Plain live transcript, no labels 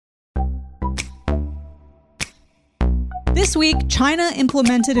This week, China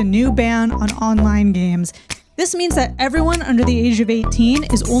implemented a new ban on online games. This means that everyone under the age of 18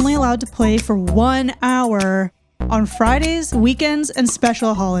 is only allowed to play for 1 hour on Fridays, weekends, and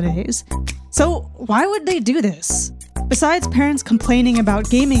special holidays. So why would they do this? Besides parents complaining about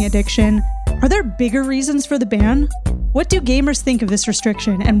gaming addiction, are there bigger reasons for the ban? What do gamers think of this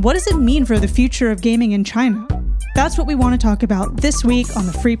restriction, and what does it mean for the future of gaming in China? That's what we want to talk about this week on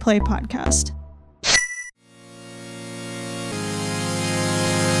the Free Play Podcast.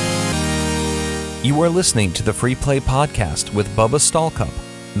 You are listening to the Free Play Podcast with Bubba Stallcup,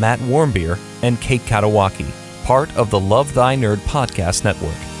 Matt Warmbier, and Kate Katawaki, part of the Love Thy Nerd podcast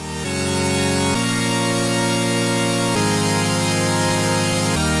network.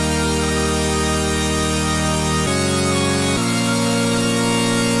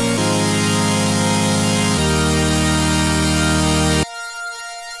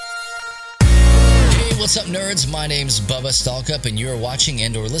 What's up, nerds? My name's Bubba Stallcup, and you're watching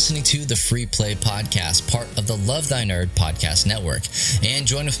and/or listening to the Free Play Podcast, part of the Love Thy Nerd podcast network. And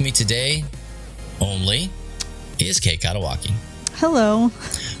join with me today, only, is Kate Katawaki. Hello.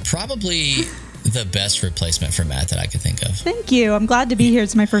 Probably the best replacement for Matt that I could think of. Thank you. I'm glad to be here.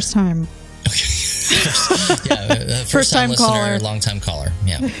 It's my first time. Okay. First time listener, caller. Long time caller.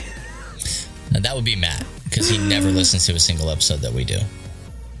 Yeah. That would be Matt, because he never listens to a single episode that we do.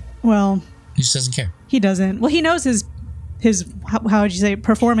 Well, he just doesn't care. He doesn't. Well, he knows his how would you say,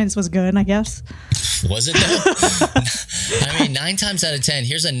 performance was good, I guess. Was it though? I mean, 9 times out of 10,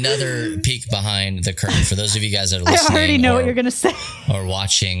 here's another peek behind the curtain for those of you guys that are listening. I already know what you're going to say. Or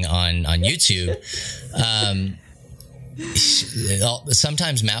watching on YouTube.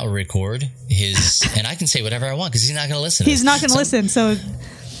 Sometimes Matt will record his, and I can say whatever I want because he's not going to listen. He's not going to listen, so.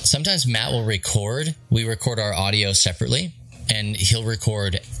 Sometimes Matt will record. We record our audio separately, and he'll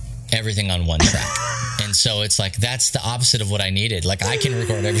record everything on one track. And so it's like, that's the opposite of what I needed. Like, I can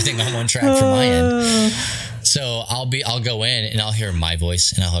record everything on one track from my end. So I'll go in and I'll hear my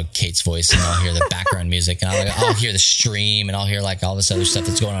voice and I'll hear Kate's voice and I'll hear the background music and I'll hear the stream and I'll hear like all this other stuff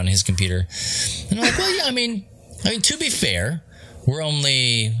that's going on in his computer. And I'm like, well, yeah, I mean, to be fair, we're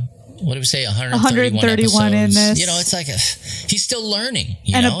only, what do we say, 131 in this. You know, it's like, he's still learning.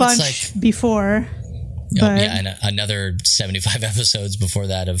 And a bunch before. And another 75 episodes before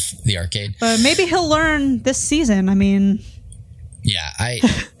that of the arcade. But maybe he'll learn this season. I mean, yeah, I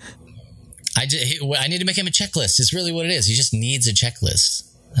need to make him a checklist. It's really what it is. He just needs a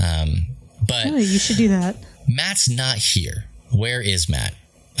checklist. But really, you should do that. Matt's not here. Where is Matt?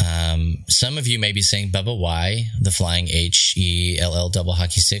 Some of you may be saying, Bubba, why the flying HELL double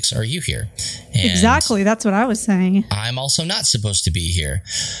hockey sticks are you here? And exactly. That's what I was saying. I'm also not supposed to be here.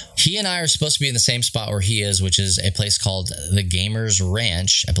 He and I are supposed to be in the same spot where he is, which is a place called the Gamers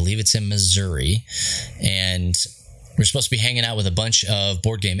Ranch. I believe it's in Missouri. And we're supposed to be hanging out with a bunch of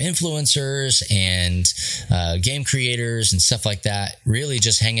board game influencers and game creators and stuff like that. Really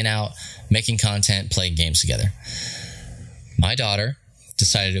just hanging out, making content, playing games together. My daughter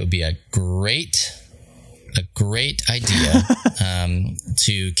decided it would be a great idea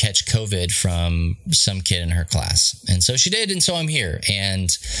to catch COVID from some kid in her class. And so she did, and so I'm here. And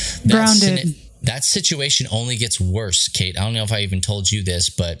that situation only gets worse, Kate. I don't know if I even told you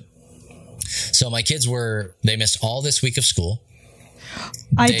this, but so my kids they missed all this week of school.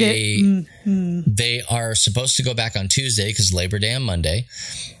 I did. Mm-hmm. They are supposed to go back on Tuesday because Labor Day on Monday.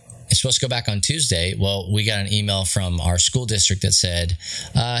 It's supposed to go back on Tuesday. Well, we got an email from our school district that said,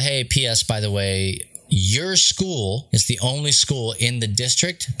 hey, P.S., by the way, your school is the only school in the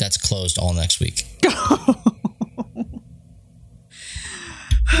district that's closed all next week.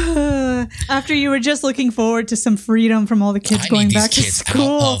 After you were just looking forward to some freedom from all the kids going back to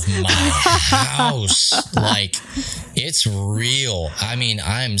school. Out of my house. Like, it's real. I mean,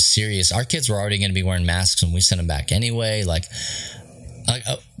 I'm serious. Our kids were already going to be wearing masks when we sent them back anyway.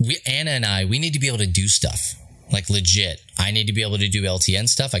 Anna and I, we need to be able to do stuff. Like, legit. I need to be able to do LTN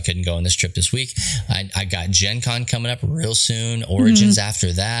stuff. I couldn't go on this trip this week. I got Gen Con coming up real soon. Origins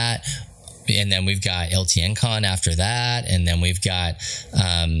after that. And then we've got LTN Con after that. And then we've got,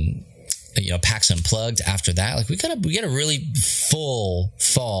 PAX Unplugged after that. Like, we got a really full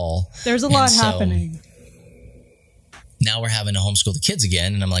fall. There's a lot happening. Now we're having to homeschool the kids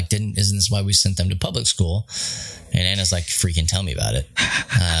again. And I'm like, isn't this why we sent them to public school? And Anna's like, freaking tell me about it.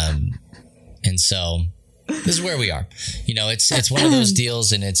 And so this is where we are. You know, it's one of those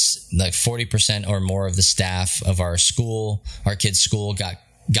deals, and it's like 40% or more of the staff of our school, our kids' school got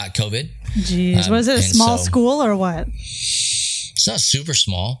COVID. Jeez, was it a small school or what? It's not super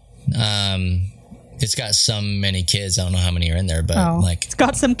small. It's got some many kids. I don't know how many are in there, but like it's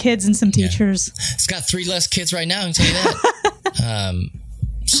got some kids and some teachers. It's got 3 less kids right now. I can tell you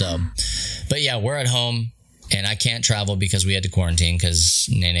that. But yeah, we're at home and I can't travel because we had to quarantine because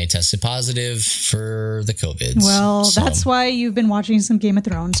Nene tested positive for the COVID. Well, that's why you've been watching some Game of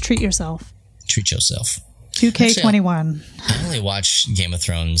Thrones. Treat yourself. Treat yourself. 2K21. I only watch Game of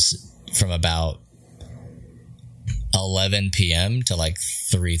Thrones from about 11 p.m. to like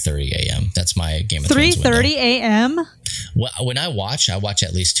 3:30 a.m. That's my Game of Thrones 3:30 a.m.? When I watch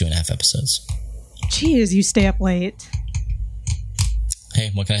at least 2.5 episodes. Jeez, you stay up late.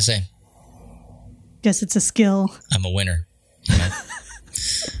 Hey, what can I say? Guess it's a skill. I'm a winner.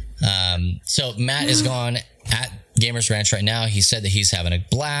 So Matt is gone at Gamers Ranch right now. He said that he's having a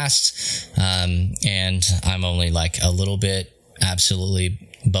blast. And I'm only like a little bit absolutely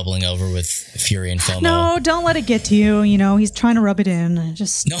bubbling over with fury and FOMO. No, don't let it get to you. You know, he's trying to rub it in.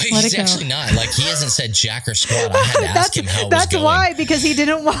 Just no, he's actually not. Like, he hasn't said jack or squat. I had to ask him how it was That's going. why, because he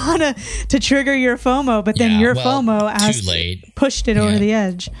didn't want to trigger your FOMO, but then your FOMO pushed it over the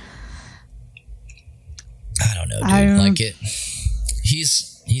edge. I don't know, dude. Like it,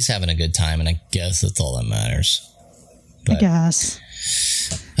 he's having a good time, and I guess that's all that matters. But, I guess.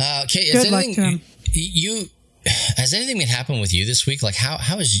 Okay, good luck to him. Has anything been happening with you this week? Like,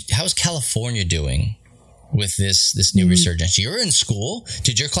 how is California doing with this new resurgence? You're in school.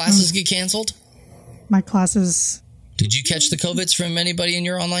 Did your classes get canceled? My classes. Did you catch the COVIDs from anybody in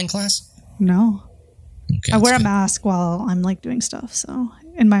your online class? No. Okay, I wear a mask while I'm like doing stuff. So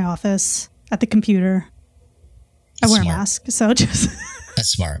in my office at the computer, I wear a mask. So just that's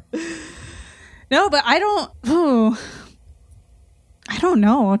smart. No, but I don't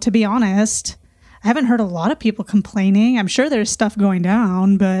know, to be honest. I haven't heard a lot of people complaining. I'm sure there's stuff going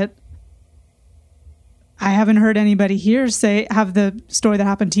down, but I haven't heard anybody here have the story that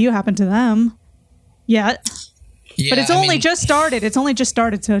happened to you happen to them yet. Yeah, but it's only just started. It's only just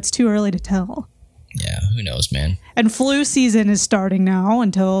started, so it's too early to tell. Yeah, who knows, man? And flu season is starting now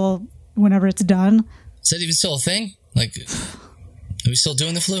until whenever it's done. Is that even still a thing? Like, are we still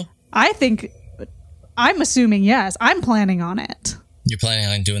doing the flu? I'm assuming yes. I'm planning on it. You're planning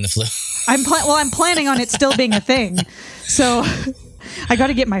on doing the flu? I'm planning on it still being a thing. So I got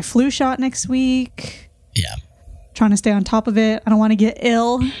to get my flu shot next week. Yeah. Trying to stay on top of it. I don't want to get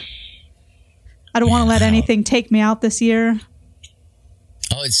ill. I don't want to let anything take me out this year.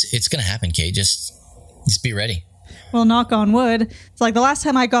 Oh, it's going to happen, Kate. Just be ready. Well, knock on wood. It's like the last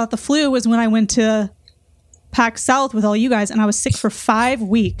time I got the flu was when I went to PAX South with all you guys, and I was sick for 5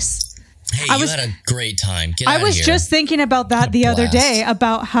 weeks. Hey, you had a great time. Get out I was of here. just thinking about that the other day,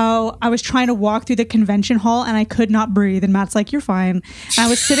 about how I was trying to walk through the convention hall and I could not breathe. And Matt's like, "You're fine." And I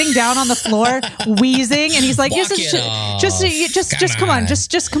was sitting down on the floor, wheezing, and he's like, just come on,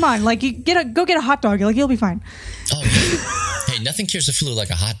 just come on. Like, you go get a hot dog. Like, you'll be fine. Oh, yeah. Hey, nothing cures the flu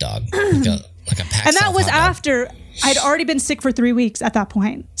like a hot dog, like a PAX. And that was after I'd already been sick for 3 weeks at that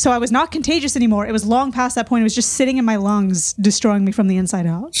point. So I was not contagious anymore. It was long past that point. It was just sitting in my lungs, destroying me from the inside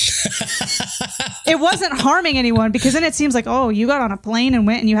out. It wasn't harming anyone, because then it seems like, oh, you got on a plane and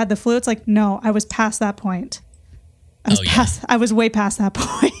went and you had the flu. It's like, no, I was past that point. I was way past that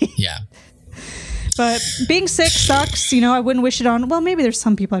point. Yeah. But being sick sucks. You know, I wouldn't wish it on. Well, maybe there's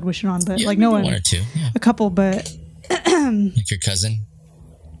some people I'd wish it on, but like no one. One or two. Yeah. A couple, but. Like your cousin?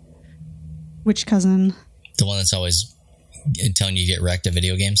 Which cousin? The one that's always telling you to get wrecked at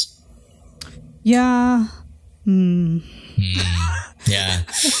video games? Yeah. Yeah.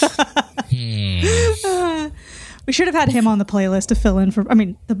 We should have had him on the playlist to fill in for,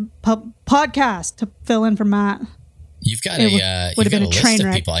 the podcast to fill in for Matt. You've got a list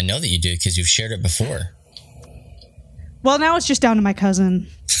of people. I know that you do, because you've shared it before. Well, now it's just down to my cousin.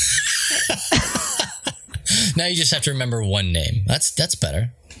 Now you just have to remember one name. That's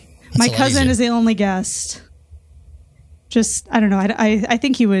better. My cousin is the only guest. Just, I don't know. I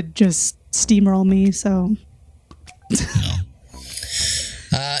think he would just steamroll me, so. No.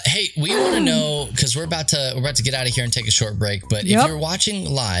 Hey, we want to know, because we're about to get out of here and take a short break. But if you're watching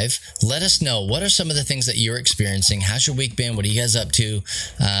live, let us know, what are some of the things that you're experiencing. How's your week been? What are you guys up to?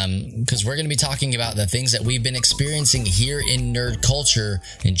 Because we're going to be talking about the things that we've been experiencing here in nerd culture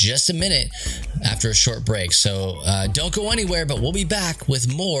in just a minute after a short break. So don't go anywhere, but we'll be back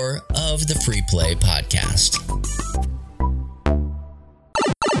with more of the Free Play Podcast.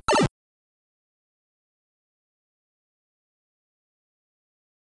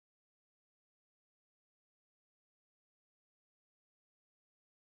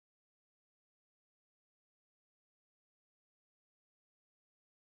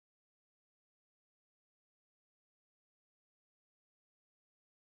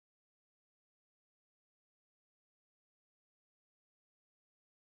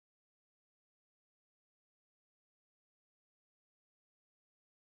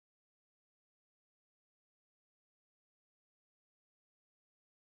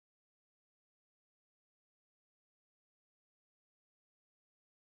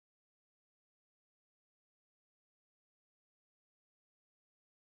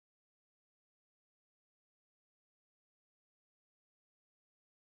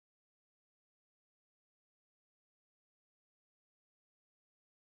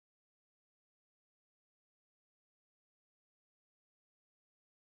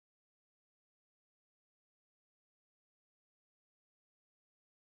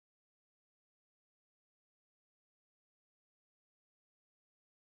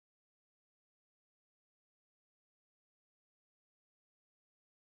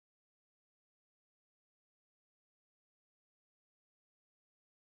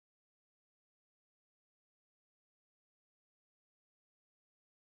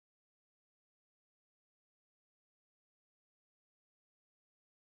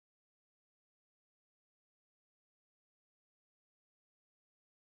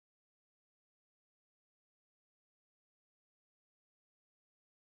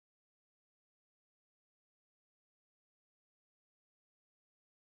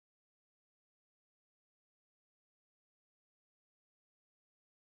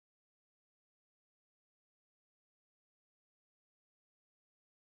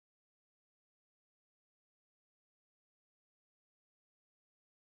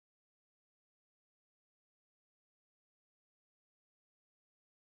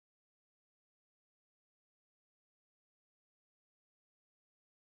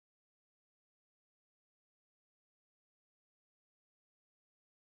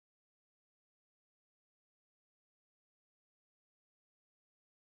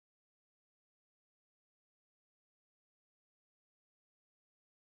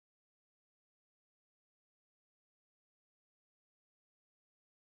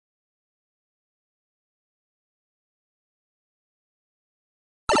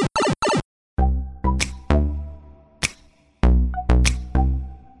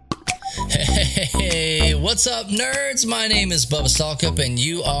 Hey, what's up, nerds? My name is Bubba Stallcup, and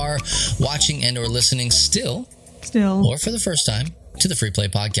you are watching and or listening still, or for the first time, to the Free Play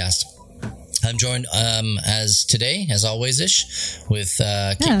Podcast. I'm joined as always-ish, with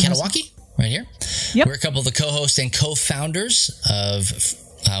Kate Katawaki right here. Yep. We're a couple of the co-hosts and co-founders of,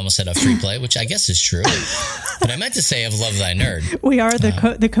 I almost said of Free Play, which I guess is true, but I meant to say of Love Thy Nerd. We are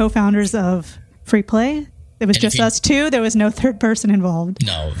the co-founders of Free Play. It was just us two. There was no third person involved.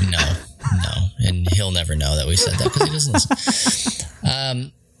 No. And he'll never know that we said that because he doesn't listen.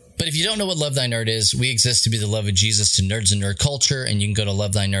 But if you don't know what Love Thy Nerd is, we exist to be the love of Jesus to nerds and nerd culture. And you can go to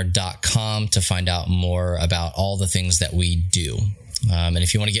lovethynerd.com to find out more about all the things that we do. And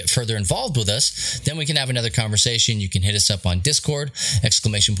if you want to get further involved with us, then we can have another conversation. You can hit us up on Discord, !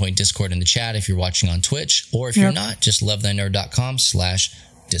 Discord in the chat if you're watching on Twitch. Or if you're not, just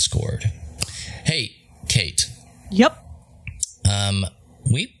lovethynerd.com/Discord. Hey, Kate. Yep.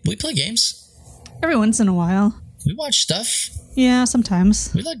 We play games. Every once in a while. We watch stuff. Yeah,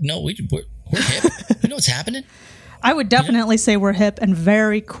 sometimes. We're hip. We know what's happening. I would definitely say we're hip and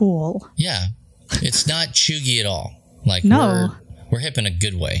very cool. Yeah. It's not chuggy at all. Like, no. We're hip in a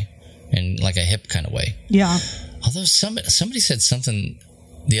good way. And like a hip kind of way. Yeah. Although somebody said something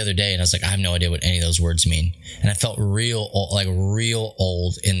the other day, and I was like, I have no idea what any of those words mean. And I felt real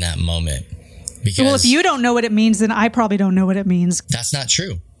old in that moment. Because, well, if you don't know what it means, then I probably don't know what it means. That's not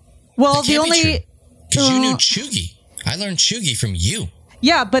true. Well, the only... Because you knew chuggy. I learned chuggy from you.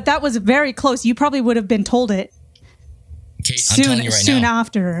 Yeah, but that was very close. You probably would have been told it Kate, I'm telling you right soon now,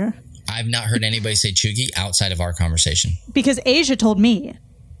 after. I've not heard anybody say chuggy outside of our conversation. Because Asia told me.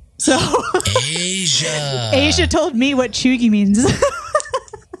 So Asia told me what chuggy means.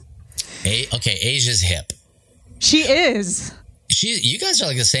 Okay, Asia's hip. She is. You guys are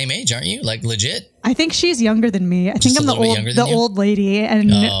like the same age, aren't you? Like legit? I think she's younger than me. I think I'm the old lady,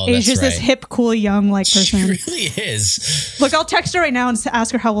 and Asia's this hip, cool, young person. She really is. Look, I'll text her right now and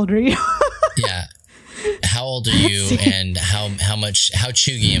ask her how old are you. Yeah. How old are you, and how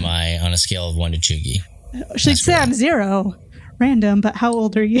chuggy am I on a scale of 1 to chuggy? She'd say I'm 0. Random, but how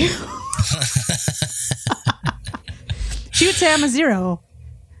old are you? She would say I'm a 0.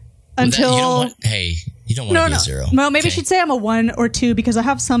 Until you don't want to be a 0. Well, maybe she'd say I'm a 1 or 2 because I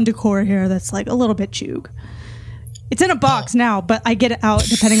have some decor here that's like a little bit chug. It's in a box now, but I get it out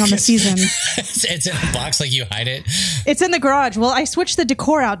depending on the season. It's in a box, like you hide it? It's in the garage. Well, I switch the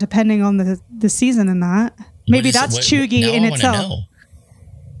decor out depending on the season and that. Maybe that's chuggy in itself. Know.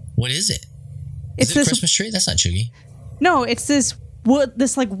 What is it? Is it a Christmas tree? That's not chuggy. No, it's this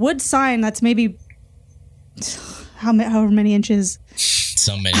wood sign that's maybe however many inches.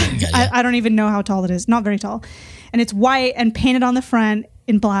 So many. I don't even know how tall it is. Not very tall. And it's white and painted on the front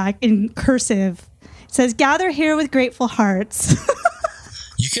in black, in cursive. It says, "Gather here with grateful hearts."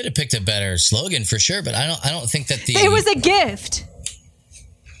 You could have picked a better slogan for sure, but I don't think that It was a gift.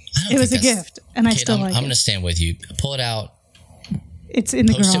 It was a gift, and Kate, I still like it. I'm going to stand with you. Pull it out. It's in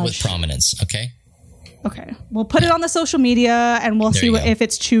the garage. Post it with prominence, okay? Okay. We'll put it on the social media, and we'll see if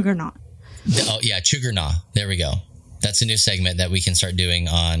it's chug or not. Oh, yeah, chug or nah. There we go. That's a new segment that we can start doing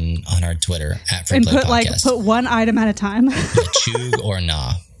on our Twitter at Free Play Podcast. Put one item at a time. Chug or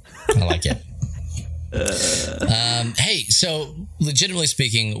nah. I like it. Hey, so legitimately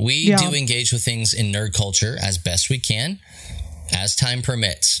speaking, we do engage with things in nerd culture as best we can, as time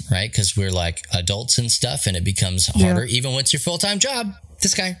permits, right? Because we're like adults and stuff, and it becomes harder even when it's your full-time job.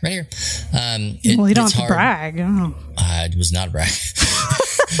 This guy right here. You don't have to brag. Oh. It was not a brag.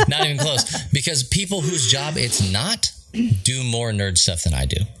 Not even close. Because people whose job it's not do more nerd stuff than I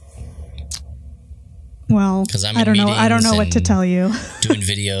do. Well, I don't know. I don't know what to tell you. Doing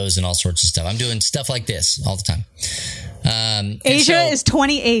videos and all sorts of stuff. I'm doing stuff like this all the time. Asia is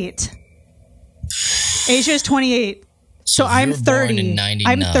 28. Asia is 28. So I'm 30.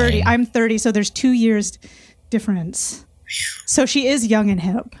 I'm 30. I'm 30. So there's 2 years difference. So she is young and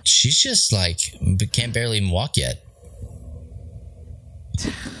hip. She's just can't barely even walk yet.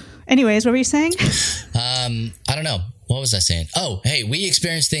 Anyways, what were you saying? I don't know. What was I saying? Oh, hey, we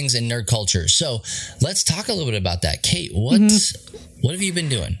experience things in nerd culture. So let's talk a little bit about that. Kate, what have you been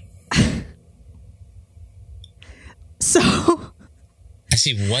doing? So I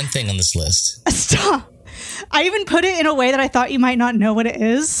see one thing on this list. Stop. I even put it in a way that I thought you might not know what it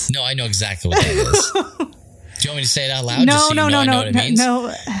is. No, I know exactly what that is. Do you want me to say it out loud? No, I know what it means?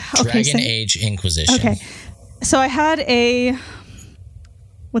 No. Okay, Dragon Age Inquisition. Okay. So I had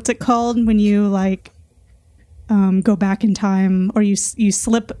what's it called when you go back in time, or you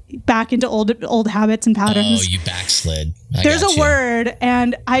slip back into old habits and patterns? Oh, you backslid. There's a word,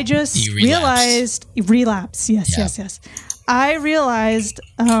 and I just realized relapse. Yes. I realized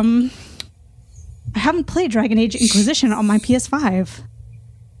I haven't played Dragon Age Inquisition on my PS5.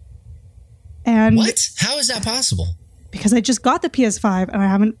 And what? How is that possible? Because I just got the PS5 and I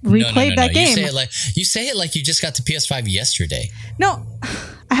haven't replayed that game. You say it like you just got the PS5 yesterday. No,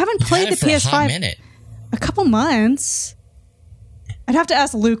 I haven't played the PS5 a hot minute. A couple months. I'd have to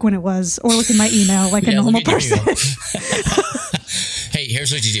ask Luke when it was, or look in my email like a normal person. Hey,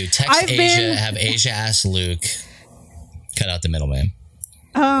 here's what you do. Text Asia, have Asia ask Luke. Cut out the middleman.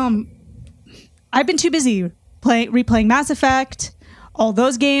 I've been too busy replaying Mass Effect, all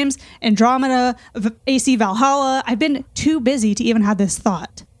those games, Andromeda, AC Valhalla. I've been too busy to even have this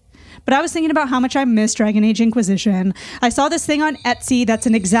thought. But I was thinking about how much I miss Dragon Age Inquisition. I saw this thing on Etsy that's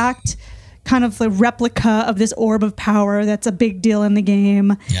an exact kind of the replica of this orb of power that's a big deal in the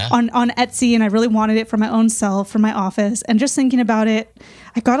game on Etsy, and I really wanted it for my own self, for my office. And just thinking about it,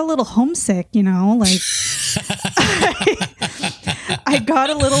 I got a little homesick, like I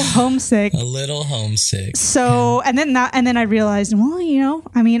got a little homesick. A little homesick. So, and then I realized, well,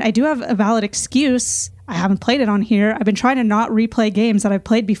 I do have a valid excuse. I haven't played it on here. I've been trying to not replay games that I've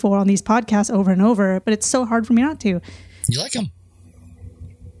played before on these podcasts over and over, but it's so hard for me not to. You like them?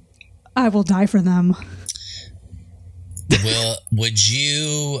 I will die for them. Would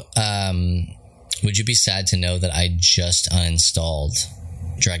you be sad to know that I just uninstalled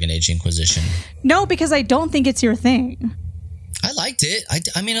Dragon Age Inquisition? No, because I don't think it's your thing. I liked it.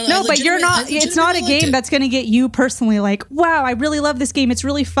 But you're not. It's not a game that's going to get you personally like, wow, I really love this game. It's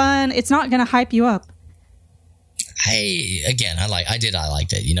really fun. It's not going to hype you up. I liked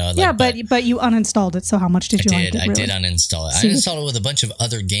it. Yeah, but you uninstalled it. So how much did you like it? I did uninstall it. I uninstalled it with a bunch of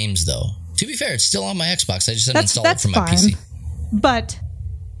other games, though. To be fair, it's still on my Xbox. I just uninstalled it from my PC. But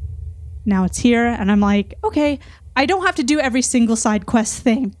now it's here, and I'm like, okay, I don't have to do every single side quest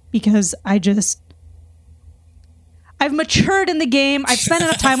thing because I've matured in the game. I've spent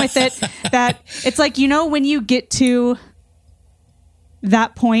enough time with it that it's like, when you get to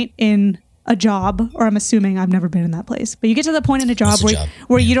that point in a job, or I'm assuming I've never been in that place, but you get to the point in a job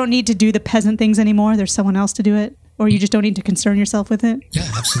where you don't need to do the peasant things anymore. There's someone else to do it, or you just don't need to concern yourself with it. Yeah,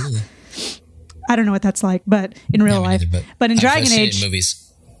 absolutely. I don't know what that's like, but in real life, but in Dragon Age,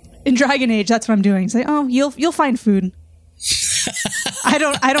 in Dragon Age, that's what I'm doing. Say, you'll find food.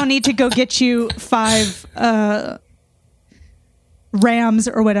 I don't need to go get you 5 rams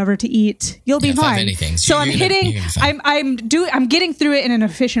or whatever to eat. You'll be fine. So I'm getting through it in an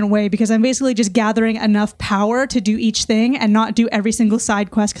efficient way because I'm basically just gathering enough power to do each thing and not do every single side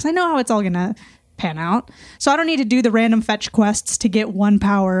quest because I know how it's all gonna pan out. So I don't need to do the random fetch quests to get 1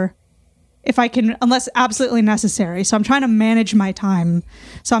 power if I can, unless absolutely necessary. So I'm trying to manage my time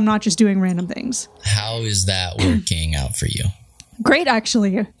so I'm not just doing random things. How is that working out for you? Great,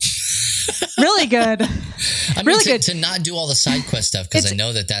 actually. Really good. Really good. To not do all the side quest stuff, because I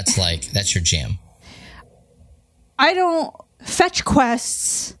know that's your jam. I don't fetch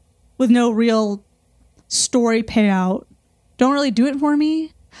quests with no real story payout. Don't really do it for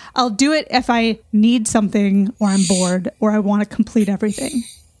me. I'll do it if I need something or I'm bored or I want to complete everything.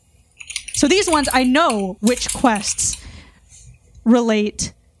 So these ones, I know which quests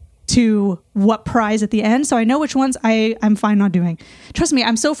relate to what prize at the end. So I know which ones I'm fine not doing. Trust me,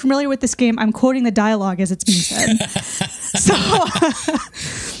 I'm so familiar with this game, I'm quoting the dialogue as it's being said.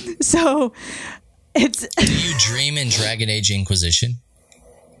 So it's... Do you dream in Dragon Age Inquisition?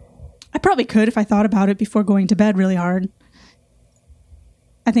 I probably could if I thought about it before going to bed really hard.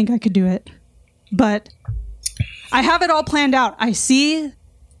 I think I could do it. But I have it all planned out. I see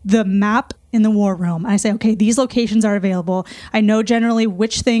the map in the war room. And I say, okay, these locations are available. I know generally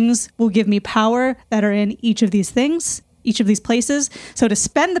which things will give me power that are in each of these things, each of these places. So to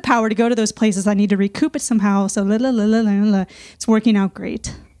spend the power to go to those places, I need to recoup it somehow. So it's working out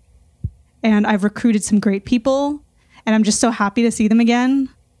great. And I've recruited some great people, and I'm just so happy to see them again.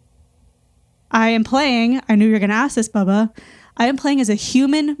 I am playing, I knew you were going to ask this, Bubba, I am playing as a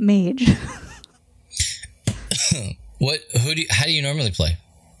human mage. How do you normally play?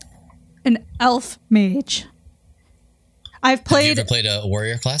 An elf mage. Have you ever played a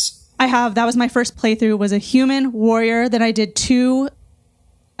warrior class? I have. That was my first playthrough, was a human warrior. Then I did 2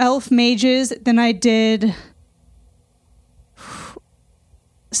 elf mages. Then I did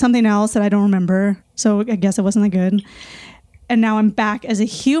something else that I don't remember. So I guess it wasn't that good. And now I'm back as a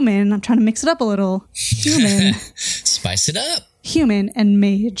human. I'm trying to mix it up a little. Human. Spice it up. Human and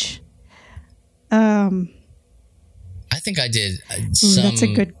mage. I think I did some...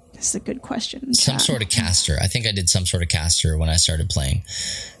 This is a good question. Some sort of caster. I think I did some sort of caster when I started playing.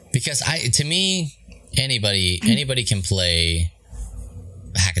 Because to me, anybody can play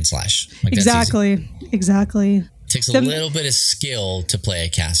hack and slash. Exactly. takes a little bit of skill to play a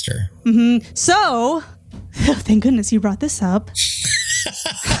caster. So, thank goodness you brought this up.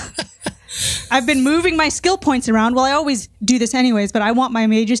 I've been moving my skill points around. Well, I always do this anyways, but I want my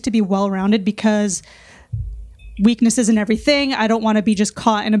mages to be well-rounded because weakness isn't everything. I don't want to be just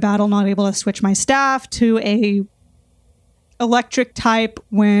caught in a battle, not able to switch my staff to a electric type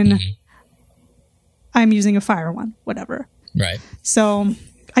when I'm using a fire one, whatever. Right. So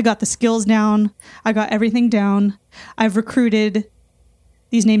I got the skills down. I got everything down. I've recruited.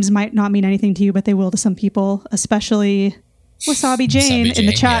 These names might not mean anything to you, but they will to some people, especially Wasabi Jane in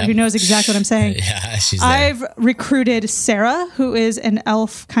the chat, who knows exactly what I'm saying. Yeah, she's there. I've recruited Sarah, who is an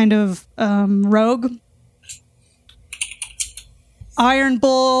elf kind of rogue. Iron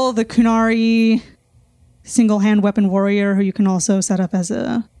Bull, the Kunari single-hand weapon warrior, who you can also set up as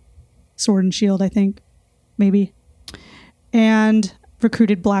a sword and shield, I think. Maybe. And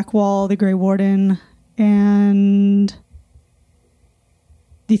recruited Blackwall, the Grey Warden, and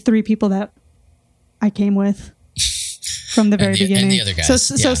the 3 people that I came with from the very beginning. And the other guys.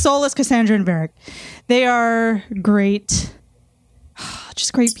 So Solus, Cassandra, and Varric. They are great.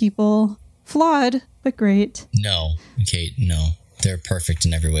 Just great people. Flawed, but great. No, Kate, no. They're perfect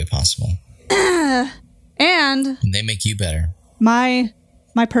in every way possible. And they make you better. My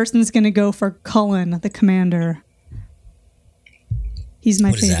person's going to go for Cullen, the commander. He's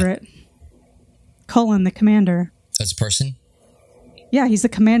my favorite. Cullen, the commander. That's a person? Yeah, he's the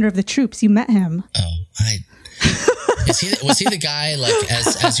commander of the troops. You met him. Oh, was he the guy, like,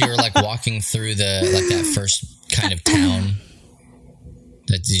 as you were, like, walking through that first kind of town?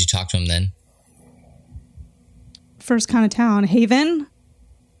 Did you talk to him then? First kind of town. Haven?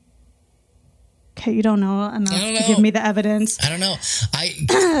 Okay, you don't know enough to give me the evidence. I don't know.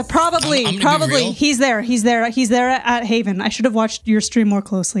 Probably. He's there at Haven. I should have watched your stream more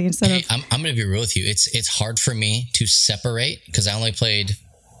closely instead of... I'm going to be real with you. It's hard for me to separate because I only played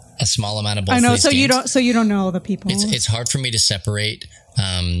a small amount of both. I know, these games. you don't know the people. It's hard for me to separate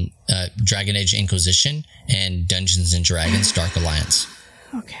Dragon Age Inquisition and Dungeons and Dragons Dark Alliance.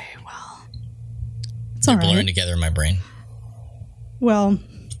 Okay, well, they're blurring together in my brain. Well,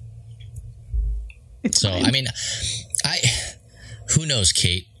 it's so fine. I mean, who knows,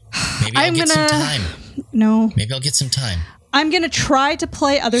 Kate? Maybe I'll get some time. No, maybe I'll get some time. I'm gonna try to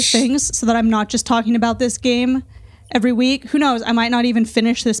play other things so that I'm not just talking about this game every week. Who knows? I might not even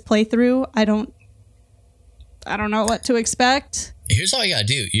finish this playthrough. I don't know what to expect. Here's all you gotta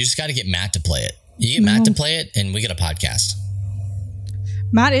do. You just gotta get Matt to play it. You get Matt to play it, and we get a podcast.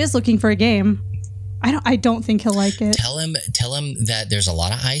 Matt is looking for a game. I don't think he'll like it. Tell him that there's a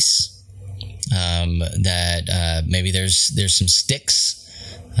lot of ice. That maybe there's some sticks.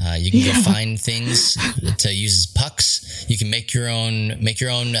 You can go find things to use as pucks. You can make your own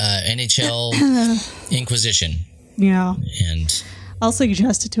NHL Inquisition. Yeah. And I'll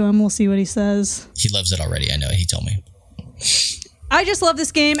suggest it to him. We'll see what he says. He loves it already. I know. He told me. I just love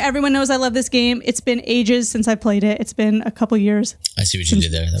this game. Everyone knows I love this game. It's been ages since I played it. It's been a couple years. I see what you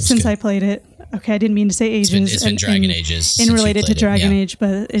did there. That was since good. I played it. Okay, I didn't mean to say ages. It's been Dragon Ages. And related to Dragon Age,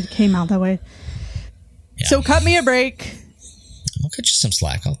 but it came out that way. Yeah. So cut me a break. I'll cut you some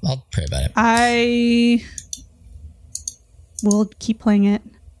slack. I'll pray about it. I will keep playing it.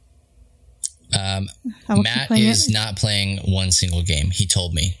 Matt is not playing one single game. He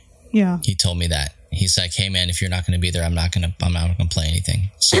told me. Yeah. He told me that. He's like, "Hey man, if you're not going to be there, I'm not going to play anything."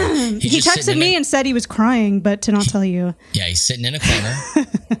 So he texted me and said he was crying, but to not tell you. Yeah, he's sitting in a corner,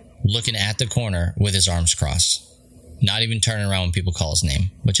 looking at the corner with his arms crossed, not even turning around when people call his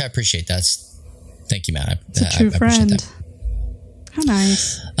name, which I appreciate. Thank you, Matt. It's a true friend. How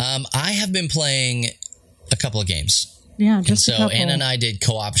nice. I have been playing a couple of games. Yeah, just a couple. So Anna and I did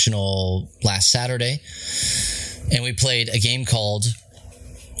co-optional last Saturday, and we played a game called.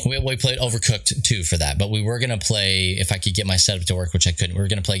 We played Overcooked 2 for that, but we were going to play, if I could get my setup to work, which I couldn't, we were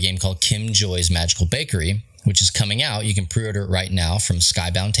going to play a game called Kim Joy's Magical Bakery, which is coming out. You can pre-order it right now from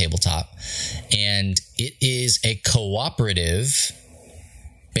Skybound Tabletop. And it is a cooperative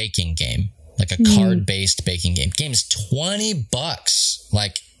baking game, like a card-based baking game. Game is $20.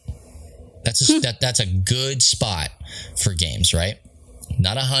 Like, that's a good spot for games, right?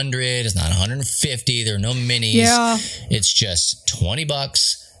 Not 100, it's not 150, there are no minis. Yeah. It's just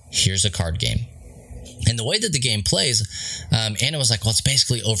 $20. Here's a card game. And the way that the game plays, Anna was like, well, it's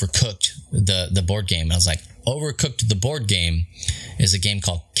basically Overcooked, the board game. And I was like, Overcooked, the board game, is a game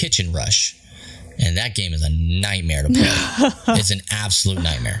called Kitchen Rush. And that game is a nightmare to play. It's an absolute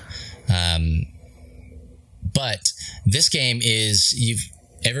nightmare. But this game is,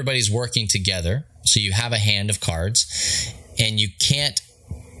 everybody's working together. So you have a hand of cards. And you can't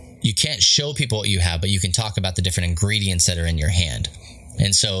you can't show people what you have, but you can talk about the different ingredients that are in your hand.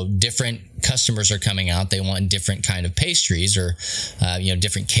 And so different customers are coming out. They want different kind of pastries or,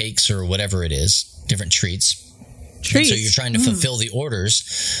 different cakes or whatever it is, different treats. And so you're trying to fulfill the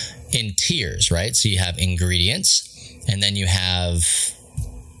orders in tiers, right? So you have ingredients, and then you have,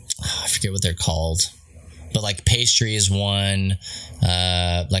 I forget what they're called, but like pastry is one,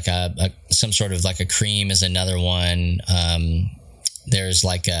 like some sort of like a cream is another one. There's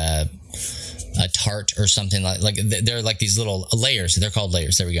like a tart or something like they're like these little layers. They're called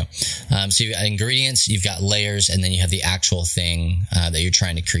layers. There we go. So you've got ingredients, you've got layers, and then you have the actual thing that you're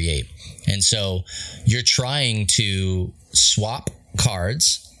trying to create. And so you're trying to swap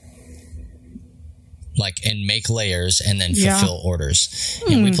cards, and make layers and then fulfill orders.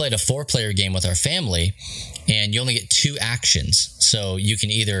 And we played a 4-player game with our family, and you only get 2 actions. So you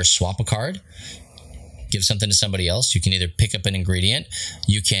can either swap a card, give something to somebody else. You can either pick up an ingredient,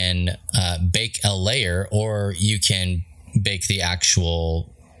 you can bake a layer, or you can bake the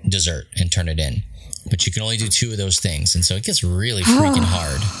actual dessert and turn it in. But you can only do 2 of those things. And so it gets really freaking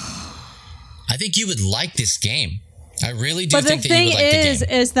hard. I think you would like this game. I really do think that you would like the game. But the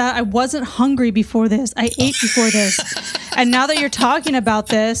thing is that I wasn't hungry before this. I ate before this. And now that you're talking about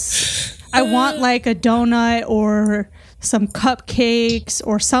this, I want like a donut or some cupcakes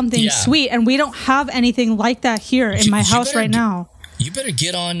or something sweet. And we don't have anything like that here in my house right now. You better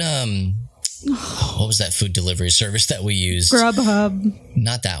get on, what was that food delivery service that we used? Grubhub.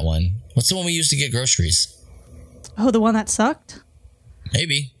 Not that one. What's the one we used to get groceries? Oh, the one that sucked?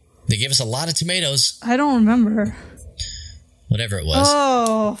 Maybe. They gave us a lot of tomatoes. I don't remember. Whatever it was.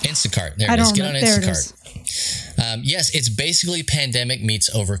 Oh. Instacart. There it is. Get on Instacart. Yes, it's basically Pandemic meets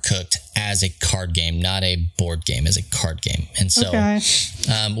Overcooked as a card game, not a board game, as a card game. And so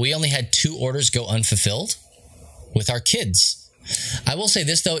we only had 2 orders go unfulfilled with our kids. I will say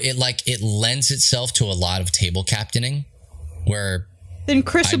this, though. It lends itself to a lot of table captaining where... Then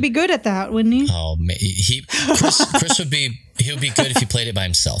Chris would be good at that, wouldn't he? Oh, Chris would be... He would be good if he played it by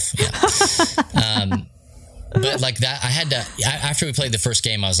himself. Yeah. But like that, I had to, after we played the first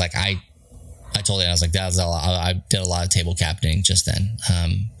game, I was like, I told him, I was like, that was a lot. I did a lot of table captaining just then.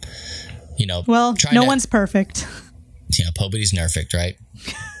 Well, no one's perfect. Yeah. Nobody's perfect, right?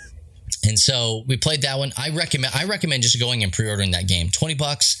 And so we played that one. I recommend just going and pre-ordering that game.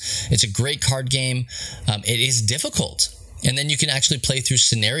 $20. It's a great card game. It is difficult. And then you can actually play through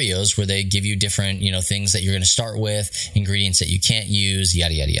scenarios where they give you different, things that you're going to start with, ingredients that you can't use,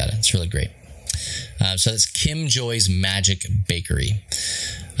 yada, yada, yada. It's really great. So that's Kim Joy's Magic Bakery.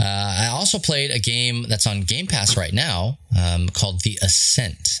 I also played a game that's on Game Pass right now called The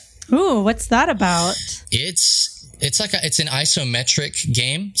Ascent. Ooh, what's that about? It's an isometric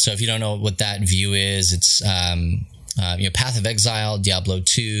game. So if you don't know what that view is, it's Path of Exile, Diablo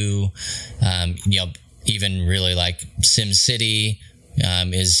 2, even really like SimCity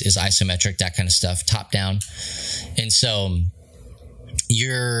is isometric, that kind of stuff, top down. And so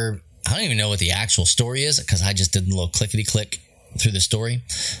I don't even know what the actual story is because I just did a little clickety click through the story.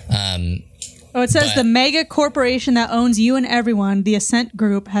 It says the mega corporation that owns you and everyone, the Ascent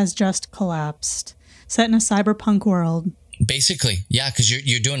Group, has just collapsed. Set in a cyberpunk world. Basically, yeah, because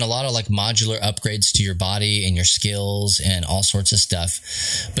you're doing a lot of like modular upgrades to your body and your skills and all sorts of stuff.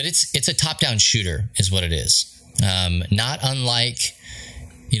 But it's a top-down shooter is what it is. Not unlike,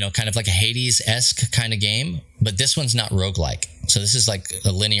 kind of like a Hades-esque kind of game, but this one's not roguelike. So this is like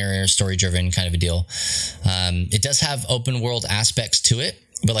a linear, story-driven kind of a deal. It does have open-world aspects to it,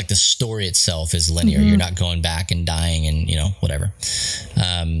 but like the story itself is linear. Mm-hmm. You're not going back and dying and, whatever.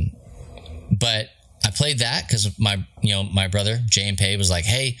 But I played that because my brother, Jay and Pay, was like,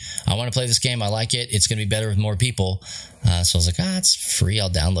 hey, I want to play this game. I like it. It's going to be better with more people. So I was like, it's free. I'll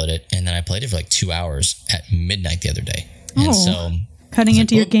download it. And then I played it for like 2 hours at midnight the other day. And so cutting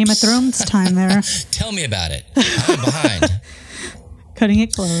into your Game of Thrones time there. Tell me about it. I'm behind. Cutting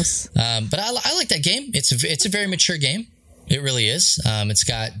it close. But I like that game. It's a very mature game. It really is. It's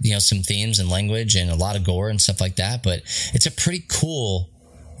got, some themes and language and a lot of gore and stuff like that. But it's a pretty cool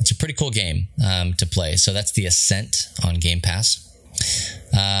game to play. So that's The Ascent on Game Pass.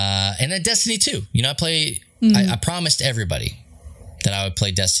 And then Destiny 2. I promised everybody that I would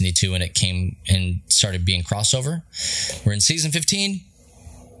play Destiny 2 when it came and started being crossover. We're in Season 15.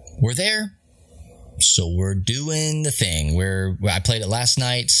 We're there. So we're doing the thing. I played it last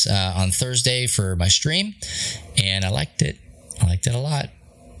night on Thursday for my stream, and I liked it. I liked it a lot.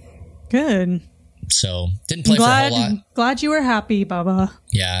 Good. So didn't play for a whole lot. Glad you were happy, Bubba.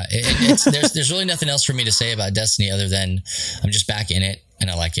 Yeah, there's really nothing else for me to say about Destiny other than I'm just back in it and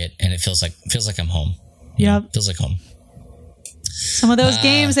I like it and it feels like I'm home. Yeah, feels like home. Some of those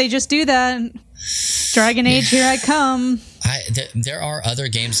games, they just do that. Dragon Age, here I come. There are other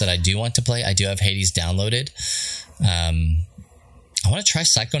games that I do want to play. I do have Hades downloaded. I want to try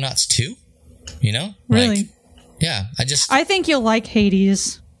Psychonauts 2, you know? Really? Yeah, I think you'll like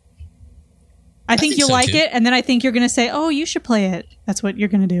Hades. I think you'll like it, and then I think you're going to say, oh, you should play it. That's what you're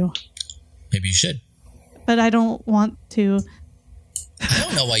going to do. Maybe you should. But I don't want to. I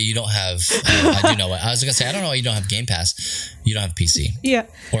don't know why you don't have... I do know why. I was going to say, I don't know why you don't have Game Pass. You don't have PC. Yeah.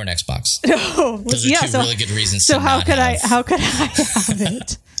 Or an Xbox. No. Those are two really good reasons so to how not could have. how could I have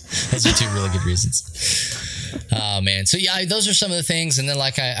it? Those are two really good reasons. Oh, man. So, yeah, those are some of the things. And then,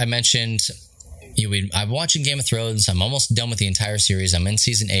 like I mentioned... I'm watching Game of Thrones. I'm almost done with the entire series. I'm in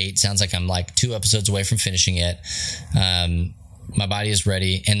season 8. Sounds like I'm like 2 episodes away from finishing it. My body is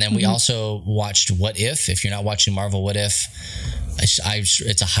ready. And then we also watched What If. If you're not watching Marvel What If,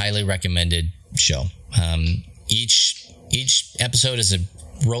 it's a highly recommended show. Each episode is a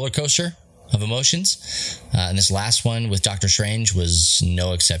roller coaster of emotions. And this last one with Doctor Strange was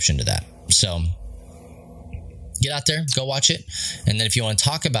no exception to that. So get out there, go watch it. And then if you want to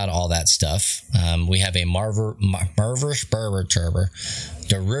talk about all that stuff, we have a we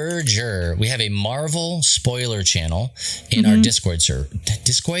have a Marvel spoiler channel in our Discord server.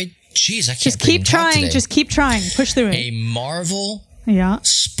 Discord? Jeez, I can't Just keep trying. Just keep trying. Push through it. A Marvel Yeah.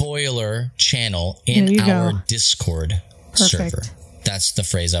 spoiler channel in our Discord server. That's the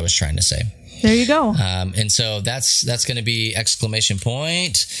phrase I was trying to say. There you go. And so that's going to be exclamation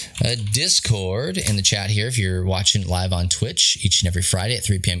point Discord in the chat here if you're watching live on Twitch each and every Friday at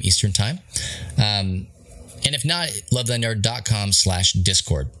 3 p.m. Eastern time. And if not,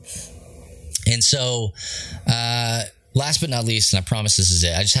 lovethynerd.com/Discord. And so last but not least, and I promise this is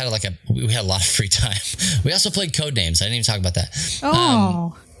it, I just had we had a lot of free time. We also played Codenames. I didn't even talk about that.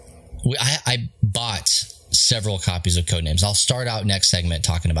 Oh. I bought several copies of Codenames. I'll start out next segment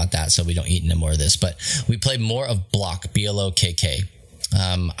talking about that so we don't eat into more of this. But we played more of Block, B-L-O-K-K.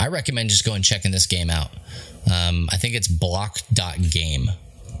 I recommend just going and checking this game out. I think it's block.game.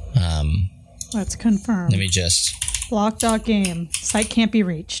 Let's confirm. Let me just... Block.game. Site can't be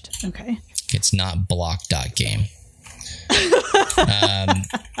reached. Okay. It's not block.game.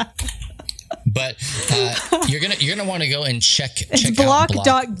 But you're gonna want to go and check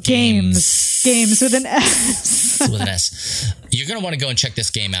block.games. Games with an S. With an S. You're gonna want to go and check this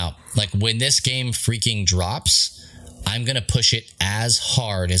game out. Like when this game freaking drops, I'm gonna push it as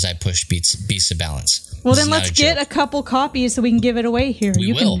hard as I push Beasts of Balance. Well, then let's get a couple copies so we can give it away here.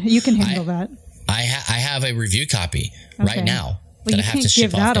 You can handle that. I have a review copy right now that I have to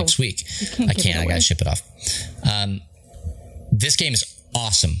ship off next week. I can't. I gotta ship it off. This game is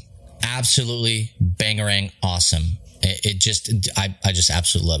awesome. Absolutely bangerang awesome. I just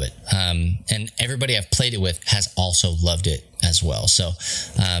absolutely love it. And everybody I've played it with has also loved it as well. So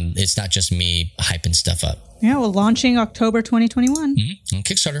it's not just me hyping stuff up. Yeah, well, launching October 2021. On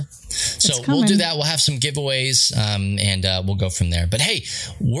Kickstarter. So we'll do that. We'll have some giveaways and we'll go from there. But hey,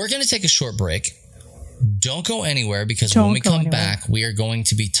 we're going to take a short break. Don't go anywhere because when we come back, we are going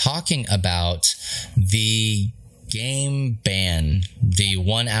to be talking about the game ban, the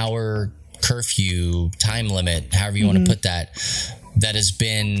 1 hour curfew time limit, however you want to put that has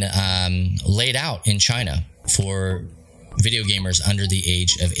been laid out in China for video gamers under the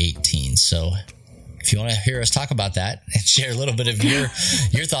age of 18. So if you want to hear us talk about that and share a little bit of your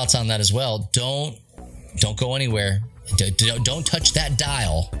thoughts on that as well, don't go anywhere. Don't touch that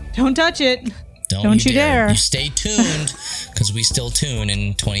dial. Don't touch it. Don't you dare. You stay tuned because we still tune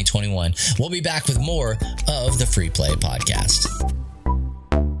in 2021. We'll be back with more of the Free Play Podcast.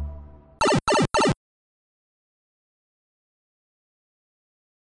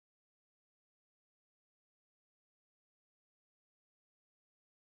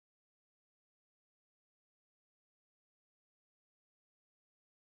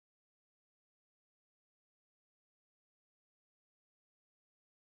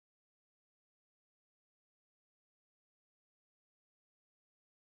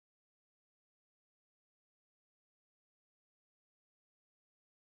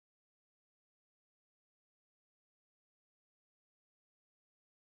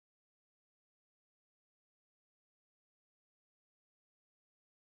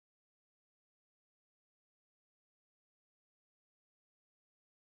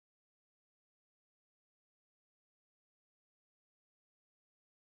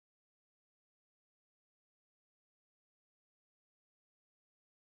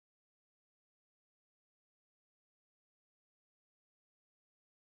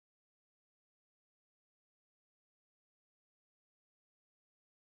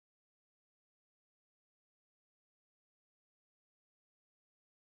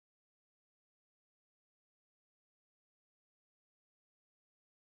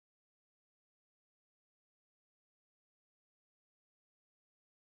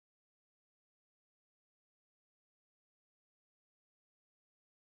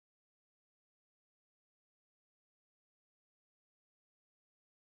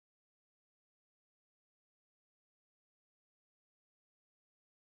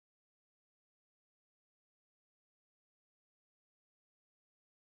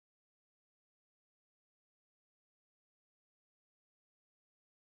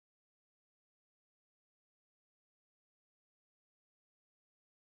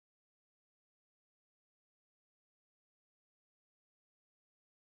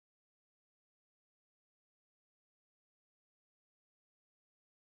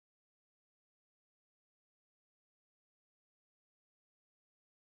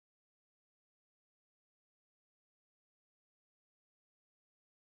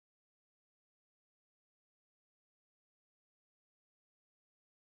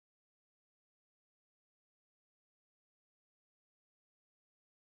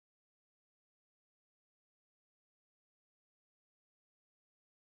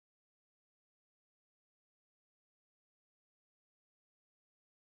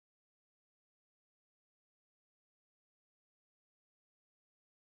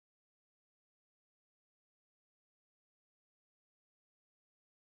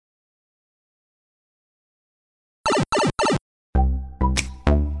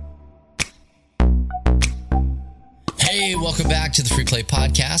 Hey, welcome back to the Free Play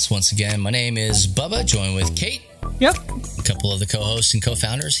Podcast. Once again, my name is Bubba, joined with Kate. Yep. A couple of the co-hosts and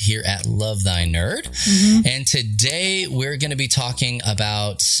co-founders here at Love Thy Nerd. Mm-hmm. And today we're going to be talking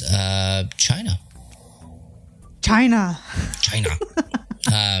about China.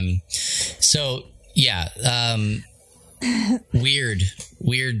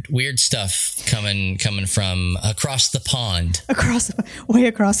 Weird stuff coming from across the pond. Way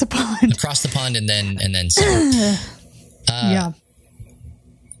across the pond. Across the pond and then some. Yeah.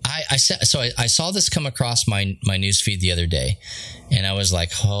 I saw this come across my news feed the other day, and I was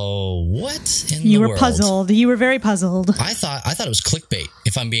like, "Oh, what in the world?" You were puzzled. You were very puzzled. I thought it was clickbait.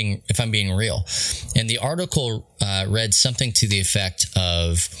 If I'm being real, and the article read something to the effect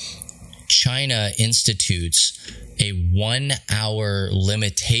of China institutes a 1 hour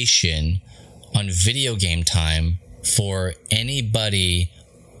limitation on video game time for anybody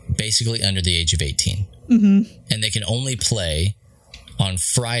basically under the age of 18, and they can only play on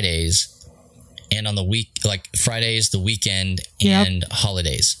Fridays and on the week, like Fridays, the weekend, and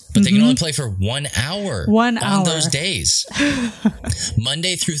holidays. But they can only play for 1 hour on those days.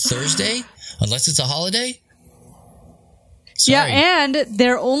 Monday through Thursday, unless it's a holiday. Sorry. Yeah, and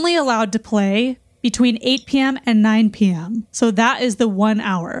they're only allowed to play between 8 p.m. and 9 p.m. So that is the 1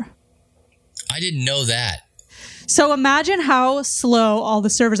 hour. I didn't know that. So imagine how slow all the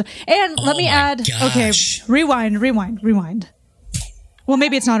servers are. And let me add, okay, rewind. Well,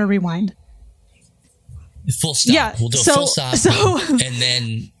 maybe it's not a rewind. Full stop. Yeah, We'll do a full stop. And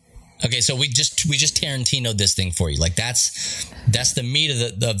then, okay, so we just Tarantino'd this thing for you. Like that's the meat of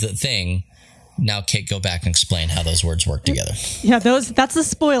the thing. Now, Kate, go back and explain how those words work together. Yeah, that's the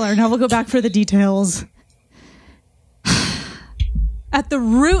spoiler. Now we'll go back for the details. At the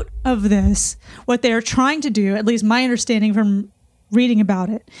root of this, what they are trying to do, at least my understanding from reading about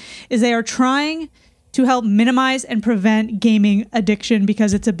it, is they are trying to help minimize and prevent gaming addiction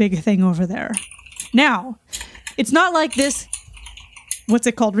because it's a big thing over there. Now, it's not like this, what's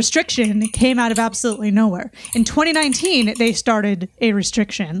it called, restriction came out of absolutely nowhere. In 2019, they started a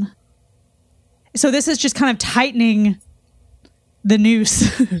restriction. So this is just kind of tightening the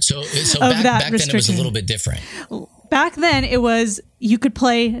noose So of back then it was a little bit different. Back then it was you could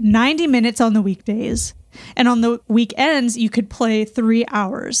play 90 minutes on the weekdays, and on the weekends you could play 3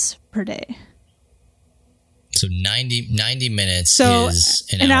 hours per day. So 90 minutes so is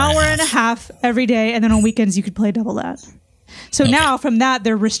an hour and a half every day, and then on weekends you could play double that. So now from that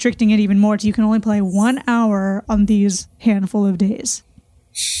they're restricting it even more to you can only play 1 hour on these handful of days.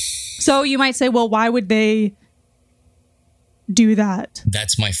 So you might say, well, why would they do that?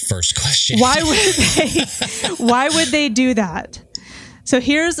 That's my first question. Why would they do that? So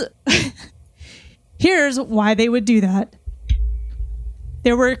here's why they would do that.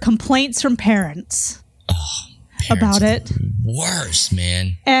 There were complaints from parents about it. Worse,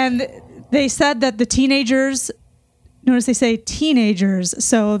 man. And they said that the teenagers, notice they say teenagers,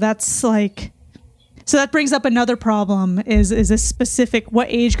 so that's like, so that brings up another problem is this specific, what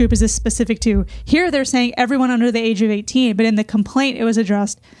age group is this specific to? Here they're saying everyone under the age of 18, but in the complaint it was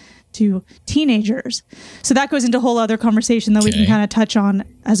addressed to teenagers. So that goes into a whole other conversation that we can kind of touch on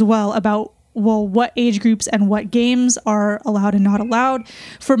as well about, well, what age groups and what games are allowed and not allowed.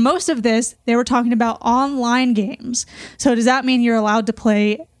 For most of this, they were talking about online games. So does that mean you're allowed to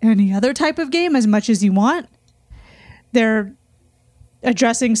play any other type of game as much as you want? They're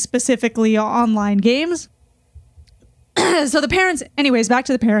addressing specifically online games. So the parents, anyways, back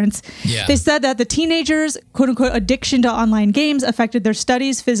to the parents. Yeah. They said that the teenagers' quote unquote addiction to online games affected their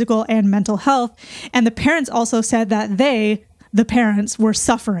studies, physical and mental health. And the parents also said that the parents were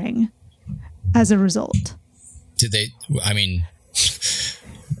suffering as a result. Did they, I mean,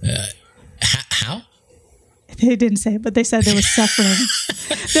 how? They didn't say it, but they said there was suffering.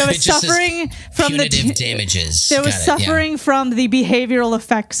 There was suffering from punitive damages. There was suffering from the behavioral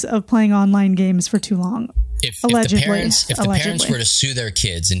effects of playing online games for too long. If the parents were to sue their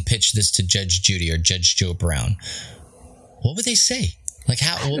kids and pitch this to Judge Judy or Judge Joe Brown, what would they say? Like,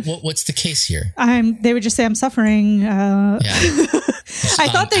 how? What's the case here? They would just say, "I'm suffering." I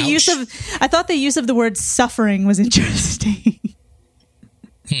thought the use of the word "suffering" was interesting.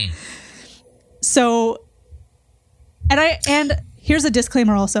 So, and here's a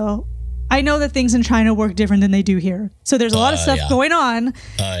disclaimer also. I know that things in China work different than they do here. So there's a lot of stuff going on.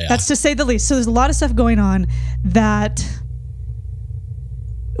 That's to say the least. So there's a lot of stuff going on that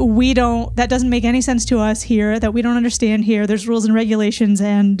that doesn't make any sense to us here, that we don't understand here. There's rules and regulations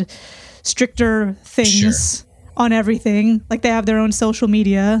and stricter things on everything. Like they have their own social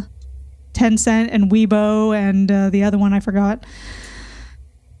media, Tencent and Weibo and the other one I forgot.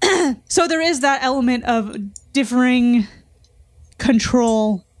 So there is that element of differing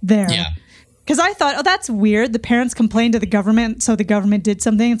control there. Yeah. Because I thought, oh, that's weird. The parents complained to the government, so the government did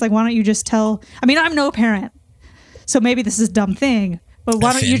something. It's like, why don't you just tell? I mean, I'm no parent, so maybe this is a dumb thing. But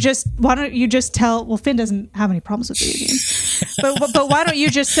why don't you just tell? Well, Finn doesn't have any problems with video games. but why don't you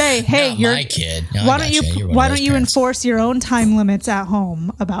just say, hey, Not you're my kid. No, why don't you enforce your own time limits at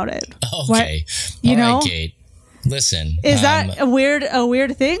home about it? Okay, you know, right, Kate. Listen, is that a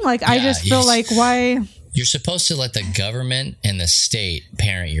weird thing? Like, I just feel like, why? You're supposed to let the government and the state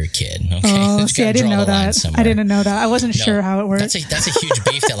parent your kid. Okay. Oh, see, I didn't know that. I didn't know that. I wasn't sure how it worked. That's a huge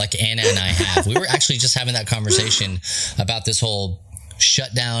beef that like Anna and I have. We were actually just having that conversation about this whole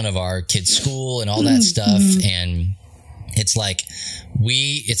shutdown of our kids' school and all that stuff. And it's like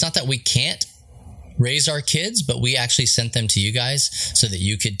it's not that we can't raise our kids, but we actually sent them to you guys so that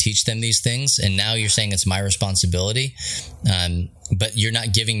you could teach them these things. And now you're saying it's my responsibility. But you're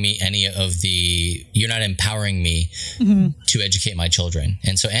not giving me you're not empowering me to educate my children.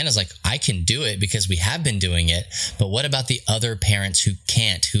 And so Anna's like, I can do it because we have been doing it. But what about the other parents who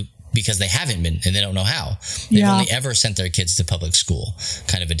can't, because they haven't been and they don't know how? They've only ever sent their kids to public school,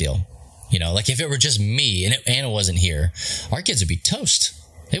 kind of a deal. You know, like if it were just me and Anna wasn't here, our kids would be toast.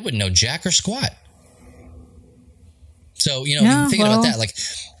 They wouldn't know jack or squat. So, thinking about that, like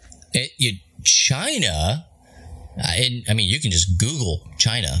China, I mean, you can just Google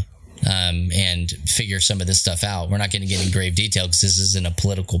China and figure some of this stuff out. We're not going to get in grave detail because this isn't a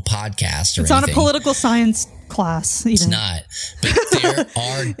political podcast or anything. It's not a political science class either. It's not. But there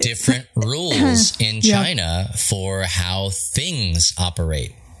are different rules in China for how things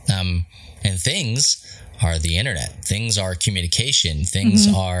operate. And things are the internet. Things are communication. Things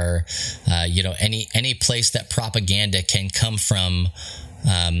are, any place that propaganda can come from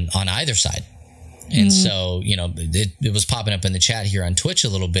on either side. And so, it was popping up in the chat here on Twitch a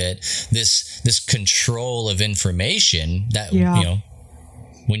little bit, this control of information that,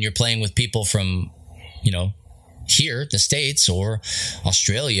 when you're playing with people from, here, the States or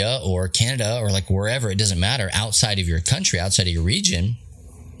Australia or Canada or like wherever, it doesn't matter, outside of your country, outside of your region,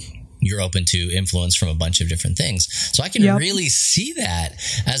 you're open to influence from a bunch of different things. So I can really see that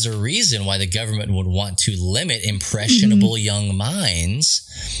as a reason why the government would want to limit impressionable young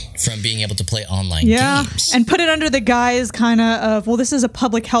minds from being able to play online games. And put it under the guise kind of, well, this is a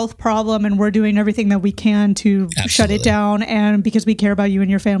public health problem and we're doing everything that we can to shut it down, and because we care about you and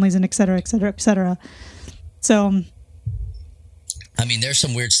your families and et cetera, et cetera, et cetera. So, I mean, there's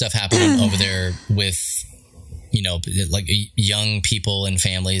some weird stuff happening over there with, like young people and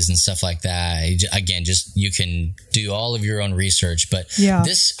families and stuff like that. Again, just you can do all of your own research, but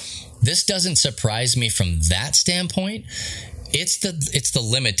this doesn't surprise me from that standpoint. It's the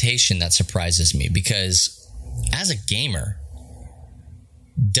limitation that surprises me, because as a gamer,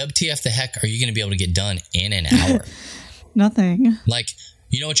 WTF the heck are you going to be able to get done in an hour? Nothing. Like,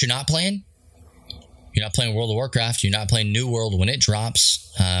 you know what you're not playing? You're not playing World of Warcraft. You're not playing New World when it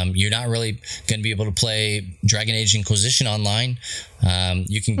drops. You're not really going to be able to play Dragon Age Inquisition online.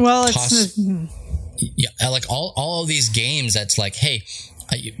 You can toss... like all of these games that's like, hey,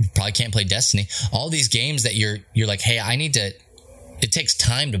 you probably can't play Destiny. All these games that you're like, hey, it takes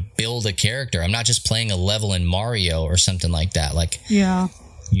time to build a character. I'm not just playing a level in Mario or something like that. Like, you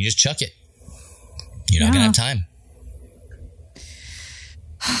just chuck it. You're not going to have time.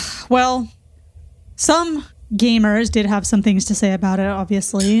 Well... Some gamers did have some things to say about it,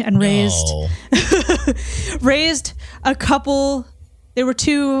 obviously, and raised a couple. There were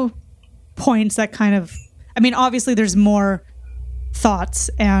 2 points that kind of, I mean, obviously there's more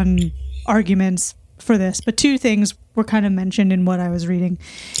thoughts and arguments for this, but 2 things were kind of mentioned in what I was reading.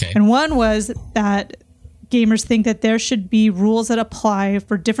 Okay. And one was that gamers think that there should be rules that apply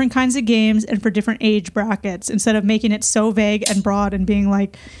for different kinds of games and for different age brackets, instead of making it so vague and broad and being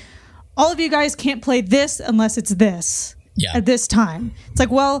like, all of you guys can't play this unless it's this at this time. It's like,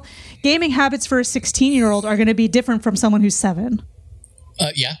 well, gaming habits for a 16-year-old are going to be different from someone who's 7.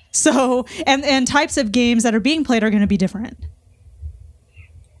 So, and types of games that are being played are going to be different.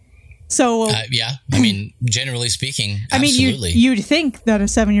 So, I mean, generally speaking, absolutely. I mean, you'd think that a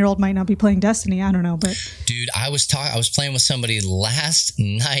 7-year-old might not be playing Destiny. I don't know, but dude, I was playing with somebody last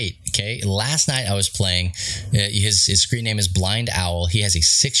night. Okay, last night I was playing. His screen name is Blind Owl. He has a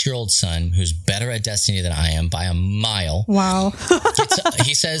 6-year-old son who's better at Destiny than I am by a mile. Wow.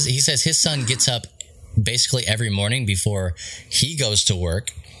 He says his son gets up basically every morning before he goes to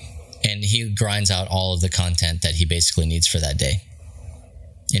work, and he grinds out all of the content that he basically needs for that day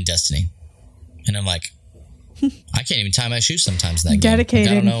in Destiny. And I'm like, I can't even tie my shoes sometimes in that Dedicated.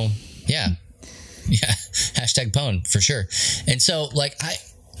 game. Like, I don't know. Yeah. Hashtag pwn for sure. And so like,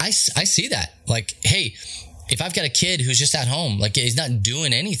 I see that, like, hey, if I've got a kid who's just at home, like he's not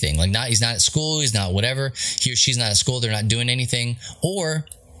doing anything, like he's not at school, he's not whatever, he or she's not at school, they're not doing anything, or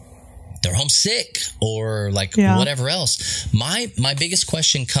they're homesick or like whatever else. My biggest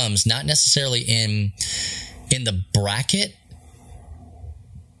question comes not necessarily in the bracket.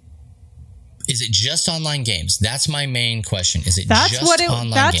 Is it just online games? That's my main question. Is it just online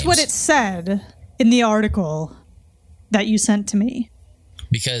games? That's what it said in the article that you sent to me.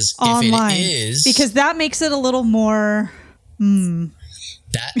 Because online. If it is, because that makes it a little more.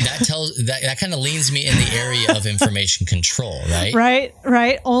 That tells that kind of leans me in the area of information control, right?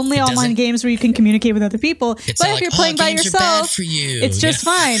 Right. Only online games where you can communicate with other people. But if you're playing by yourself, for you. It's just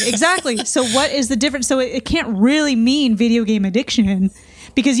fine. Exactly. So what is the difference? So it can't really mean video game addiction,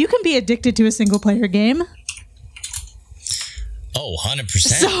 because you can be addicted to a single player game. Oh, 100%.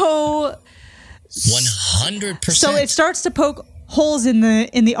 So 100%. So it starts to poke holes in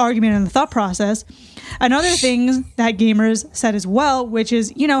the argument and the thought process. Another thing that gamers said as well, which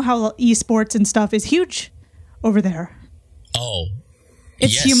is, how esports and stuff is huge over there. Oh,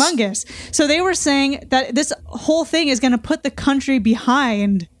 it's humongous. So they were saying that this whole thing is going to put the country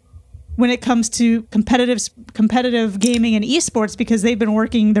behind when it comes to competitive gaming and esports, because they've been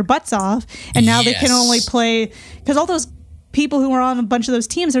working their butts off, and now they can only play because all those people who are on a bunch of those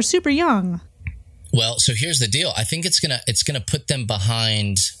teams are super young. Well, so here's the deal. I think it's gonna put them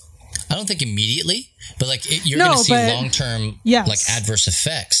behind. I don't think immediately, but you're going to see long-term like adverse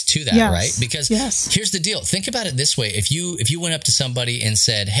effects to that, right? Because here's the deal. Think about it this way. If you went up to somebody and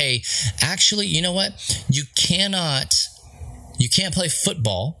said, "Hey, actually, you know what? You can't play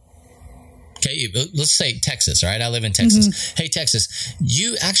football." Okay, let's say Texas, right? I live in Texas. Mm-hmm. Hey, Texas,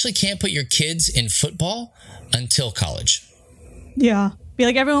 you actually can't put your kids in football until college. Yeah. Be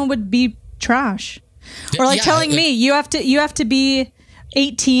like, everyone would be trash. Or telling me you have to be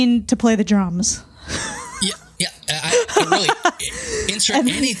 18 to play the drums. Yeah. I really insert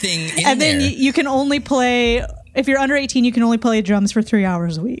anything in there. And then you can only play, if you're under 18, you can only play drums for 3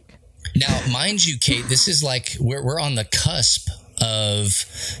 hours a week. Now, mind you, Kate, this is like we're on the cusp of,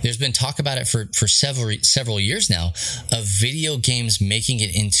 there's been talk about it for several years now, of video games making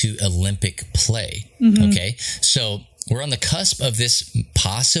it into Olympic play. Mm-hmm. Okay, so we're on the cusp of this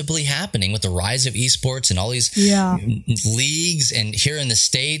possibly happening with the rise of esports and all these leagues. And here in the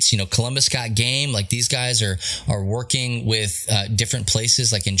States, Columbus Got Game, like these guys are working with different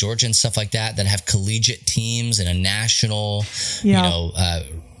places like in Georgia and stuff like that have collegiate teams and a national,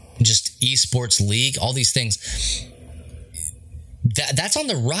 just esports league, all these things. That's on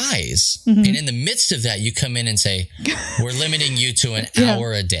the rise. Mm-hmm. And in the midst of that, you come in and say, we're limiting you to an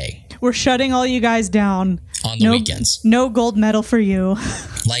hour a day. We're shutting all you guys down on the weekends. No gold medal for you.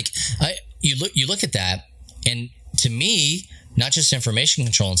 You look at that, and to me, not just information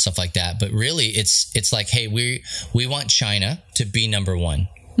control and stuff like that, but really it's like, hey, we want China to be number one.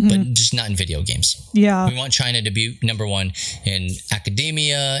 Mm-hmm. But just not in video games. Yeah. We want China to be number one in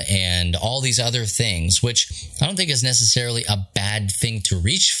academia and all these other things, which I don't think is necessarily a bad thing to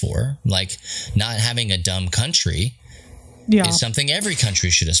reach for. Like, not having a dumb country is something every country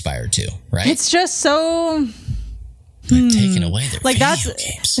should aspire to, right? It's just so... taking away their video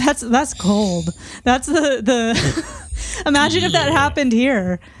games. That's cold. That's the... Imagine if that happened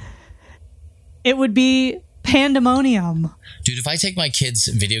here. It would be pandemonium. Dude, if I take my kids'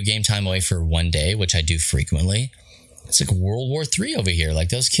 video game time away for one day, which I do frequently, it's like World War III over here. Like,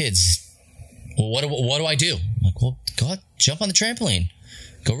 those kids, well, what do I do? I'm like, well, go out, jump on the trampoline.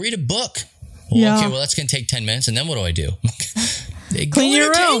 Go read a book. Well, okay, well, that's going to take 10 minutes. And then what do I do? Clean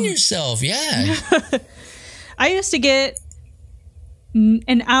your room. Yourself. Yeah. I used to get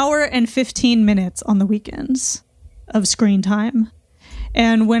an hour and 15 minutes on the weekends of screen time.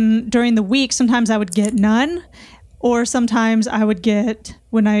 And during the week, sometimes I would get none, or sometimes I would get,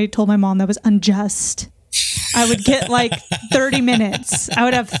 when I told my mom that was unjust, I would get like 30 minutes. I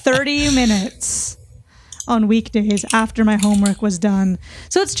would have 30 minutes on weekdays after my homework was done.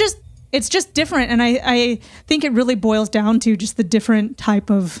 So it's just different. And I think it really boils down to just the different type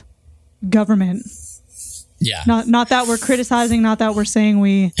of government. Yeah. Not that we're criticizing, not that we're saying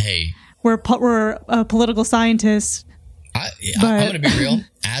we're political scientists. I'm going to be real.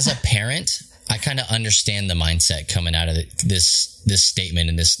 As a parent, I kind of understand the mindset coming out of this statement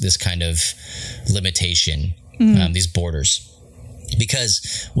and this kind of limitation, these borders.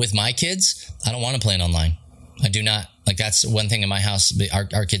 Because with my kids, I don't want to play it online. I do not. Like, that's one thing in my house.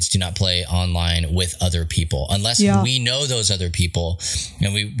 Our kids do not play online with other people unless we know those other people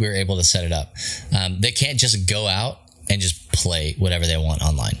and we're able to set it up. They can't just go out and just play whatever they want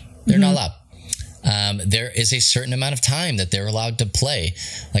online. They're not allowed. There is a certain amount of time that they're allowed to play.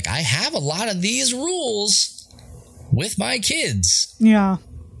 Like, I have a lot of these rules with my kids. Yeah.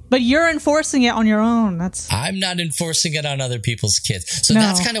 But you're enforcing it on your own. I'm not enforcing it on other people's kids. So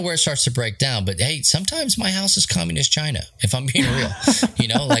that's kind of where it starts to break down. But hey, sometimes my house is communist China, if I'm being real.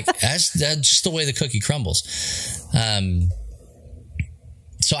 Like that's just the way the cookie crumbles.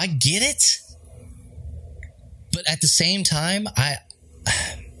 So I get it. But at the same time, I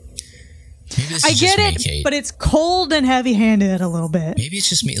get it, Kate. But it's cold and heavy-handed a little bit. Maybe it's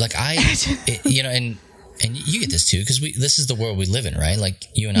just me. Like and you get this too, because this is the world we live in, right? Like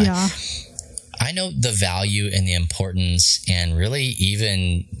you and I know the value and the importance and really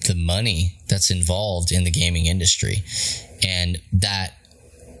even the money that's involved in the gaming industry, and that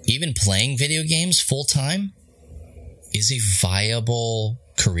even playing video games full time is a viable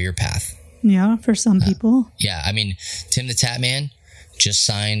career path. Yeah, for some people. Yeah, I mean, Tim the Tatman just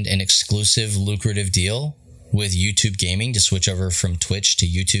signed an exclusive lucrative deal with YouTube Gaming to switch over from Twitch to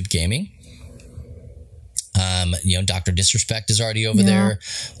YouTube Gaming. Dr. Disrespect is already over there.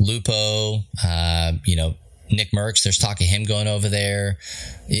 Lupo, Nick Merckx, there's talk of him going over there.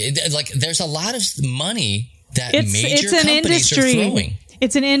 There's a lot of money that major companies are throwing.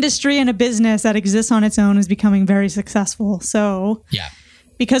 It's an industry and a business that exists on its own, is becoming very successful. So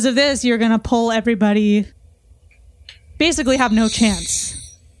because of this, you're going to pull everybody, basically have no chance.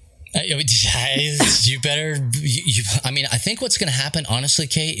 You better. I think what's going to happen, honestly,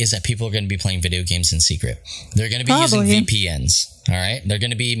 Kate, is that people are going to be playing video games in secret. They're going to be using VPNs. All right, they're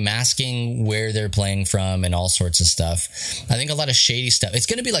going to be masking where they're playing from and all sorts of stuff. I think a lot of shady stuff. It's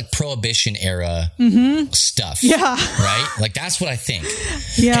going to be like Prohibition era stuff. Yeah, right. Like that's what I think.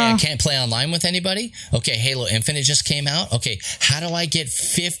 Yeah. Hey, I can't play online with anybody. Okay, Halo Infinite just came out. Okay, how do I get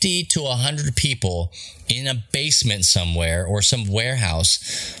 50 to 100 people in a basement somewhere or some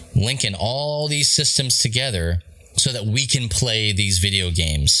warehouse, linking all these systems together so that we can play these video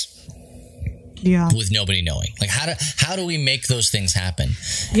games with nobody knowing? Like how do we make those things happen?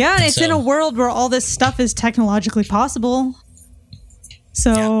 Yeah, and it's in a world where all this stuff is technologically possible.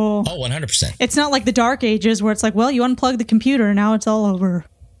 So 100%. It's not like the Dark Ages where it's like, well, you unplug the computer and now it's all over.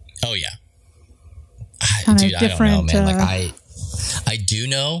 Oh yeah. Dude, I don't know, man. Like I do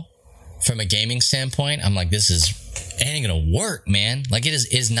know from a gaming standpoint, I'm like, it ain't gonna work, man. Like it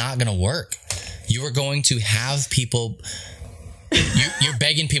is not gonna work. You are going to have people. You're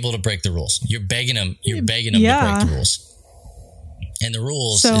begging people to break the rules. You're begging them to break the rules. And the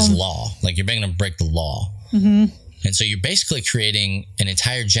rules is law. Like you're begging them to break the law. Mm-hmm. And so you're basically creating an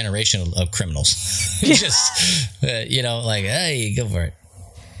entire generation of criminals. Just, hey, go for it.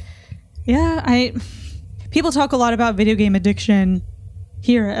 Yeah, people talk a lot about video game addiction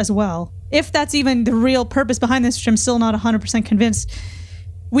here as well. If that's even the real purpose behind this, which I'm still not 100% convinced.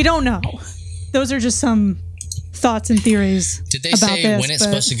 We don't know. Those are just some thoughts and theories. Did they say when it's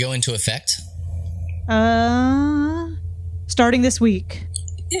supposed to go into effect? Starting this week.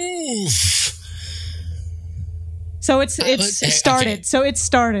 Oof. So it's started. Okay. So it's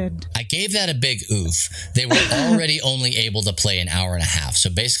started. I gave that a big oof. They were already only able to play an hour and a half. So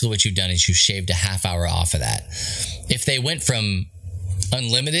basically what you've done is you shaved a half hour off of that. If they went from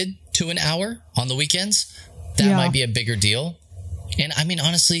unlimited to an hour on the weekends, that might be a bigger deal. And I mean,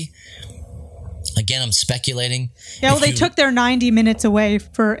 honestly, again, I'm speculating. Yeah, well, they took their 90 minutes away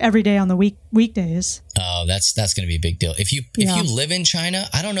for every day on the weekdays. Oh, that's going to be a big deal. If you live in China,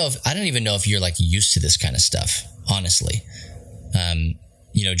 I don't even know if you're like used to this kind of stuff, honestly.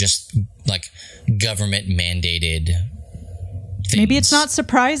 Just like government mandated things. Maybe it's not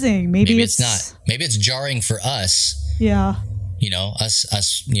surprising. Maybe it's not. Maybe it's jarring for us. Yeah.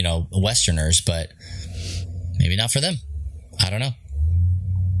 Us, Westerners, but maybe not for them. I don't know.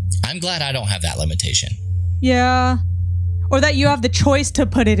 I'm glad I don't have that limitation. Yeah. Or that you have the choice to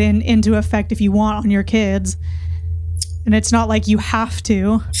put it into effect if you want on your kids. And it's not like you have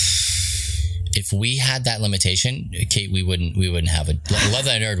to. If we had that limitation, Kate, we wouldn't have a Love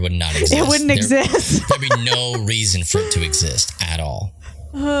Thy Nerd would not exist. It wouldn't exist. There'd be no reason for it to exist at all.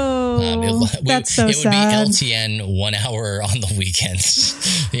 Oh, that's so sad. It would be LTN 1 hour on the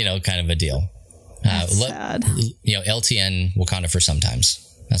weekends, kind of a deal. That's sad. LTN Wakanda for sometimes.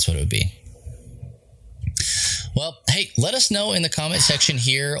 That's what it would be. Well, hey, let us know in the comment section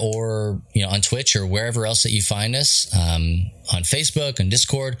here or, on Twitch or wherever else that you find us, on Facebook, on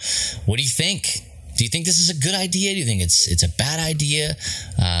Discord. What do you think? Do you think this is a good idea? Do you think it's a bad idea?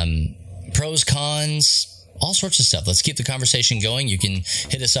 Pros, cons, all sorts of stuff. Let's keep the conversation going. You can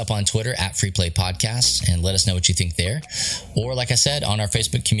hit us up on Twitter at FreePlayPodcast and let us know what you think there. Or like I said, on our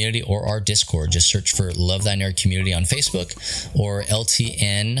Facebook community or our Discord, just search for Love Thy Nerd Community on Facebook or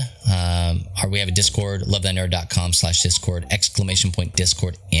LTN. Or we have a Discord, lovethynerd.com/Discord,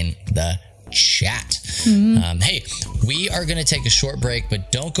 !Discord in the chat. Hey, we are going to take a short break,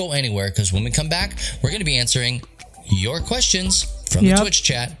 but don't go anywhere, because when we come back, we're going to be answering your questions from the Twitch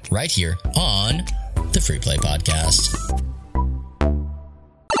chat right here on the Free Play Podcast.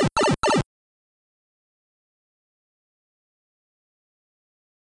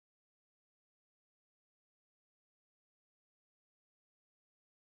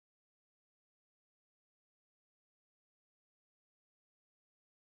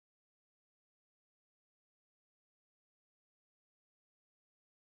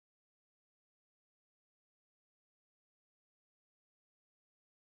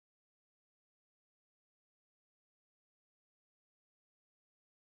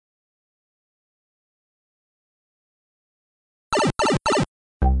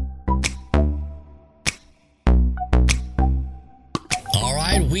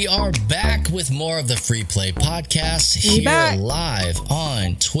 We are back with more of the Free Play Podcast here live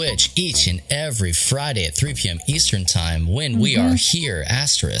on Twitch each and every Friday at 3 p.m. Eastern Time when we are here,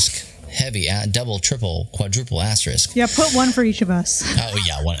 asterisk, heavy, double, triple, quadruple asterisk. Yeah, put one for each of us. Oh,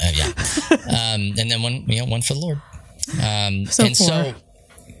 yeah, one, and then one for the Lord. So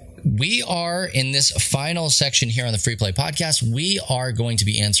we are in this final section here on the Free Play Podcast. We are going to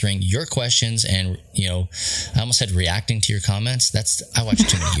be answering your questions and, I almost said reacting to your comments. I watch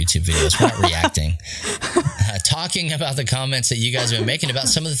too many YouTube videos. We're not reacting. Talking about the comments that you guys have been making about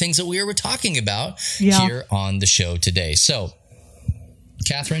some of the things that we were talking about here on the show today. So,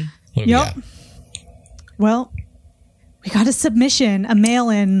 Catherine, what do we got? Well, we got a submission, a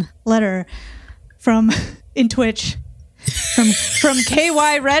mail-in letter in Twitch. From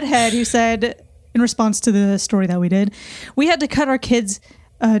KY Redhead, who said, in response to the story that we did, we had to cut our kids'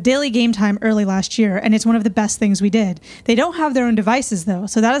 daily game time early last year, and it's one of the best things we did. They don't have their own devices, though,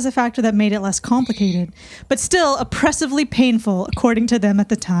 so that is a factor that made it less complicated, but still oppressively painful, according to them at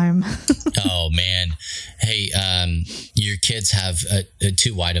the time. Oh, man. Hey, your kids have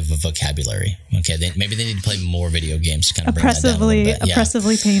too wide of a vocabulary. Okay, maybe they need to play more video games to kind of bring that down a little bit.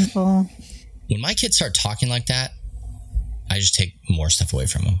 Oppressively painful. When my kids start talking like that, I just take more stuff away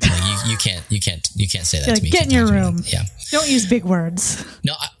from them. Like, you can't say that to me. Get in your room. Yeah. Don't use big words.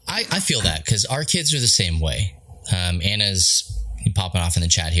 No, I feel that because our kids are the same way. Anna's popping off in the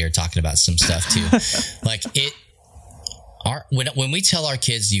chat here talking about some stuff too. Like when we tell our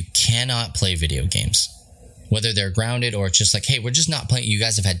kids you cannot play video games, whether they're grounded or it's just like, hey, we're just not playing. You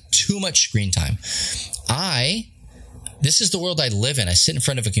guys have had too much screen time. This is the world I live in. I sit in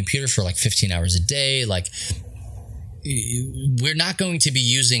front of a computer for like 15 hours a day. Like, we're not going to be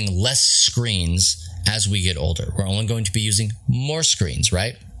using less screens as we get older. We're only going to be using more screens,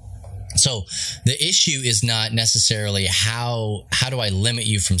 right? So the issue is not necessarily how do I limit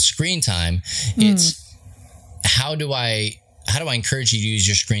you from screen time? It's how do I encourage you to use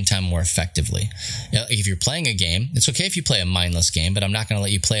your screen time more effectively? If you're playing a game, it's okay if you play a mindless game, but I'm not going to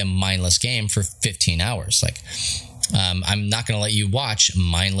let you play a mindless game for 15 hours. Like, I'm not going to let you watch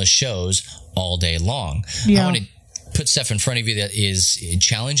mindless shows all day long. I want to put stuff in front of you that is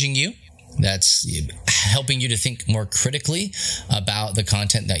challenging you, that's helping you to think more critically about the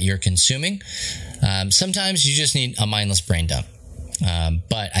content that you're consuming. Sometimes you just need a mindless brain dump.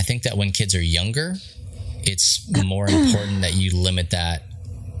 But I think that when kids are younger, it's more important that you limit that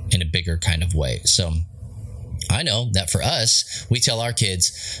in a bigger kind of way. So I know that for us, we tell our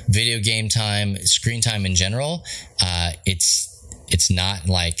kids video game time, screen time in general, it's not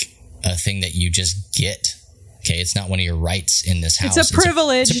like a thing that you just get. Okay, it's not one of your rights in this house. It's a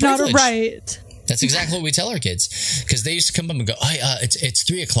privilege, not a right. That's exactly what we tell our kids, because they used to come up and go, it's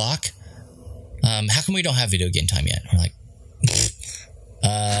 3 o'clock. How come we don't have video game time yet? We're like,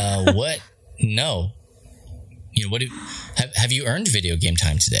 what? No. Have you earned video game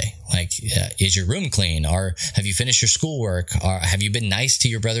time today? Like, is your room clean? Or have you finished your schoolwork? Or have you been nice to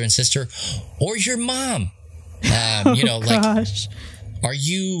your brother and sister or your mom? Gosh. Are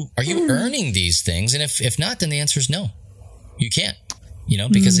you earning these things? And if not, then the answer is no. You can't,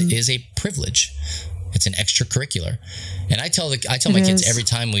 because it is a privilege. It's an extracurricular. And I tell my kids every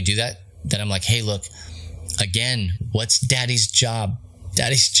time we do that I'm like, hey, look, again, what's daddy's job?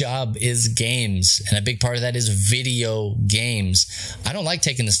 Daddy's job is games. And a big part of that is video games. I don't like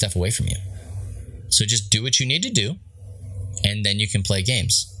taking this stuff away from you. So just do what you need to do, and then you can play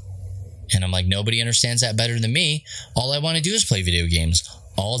games. And I'm like, nobody understands that better than me. All I want to do is play video games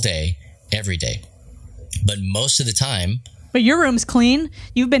all day, every day. But most of the time... But your room's clean.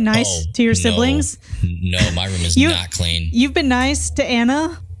 You've been nice to your siblings. No, my room is not clean. You've been nice to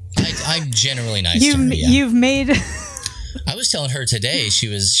Anna. I'm generally nice to her, yeah. You've made... I was telling her today, she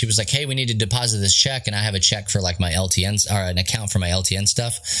was like, hey, we need to deposit this check. And I have a check for like my LTN or an account for my LTN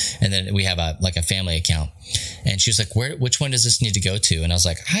stuff. And then we have a family account. And she was like, which one does this need to go to? And I was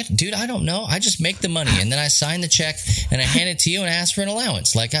like, dude, I don't know. I just make the money. And then I sign the check and I hand it to you and I ask for an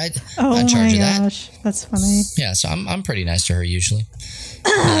allowance. Like I'd charge you that. That's funny. Yeah. So I'm pretty nice to her usually.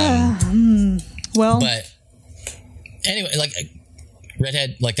 But anyway, like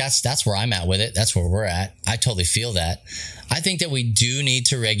Redhead, like that's where I'm at with it. That's where we're at. I totally feel that. I think that we do need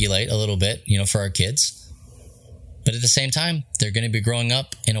to regulate a little bit, for our kids. But at the same time, they're going to be growing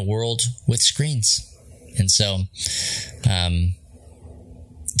up in a world with screens. And so it's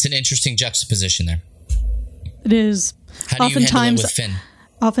an interesting juxtaposition there. It is. How do you handle it with Finn?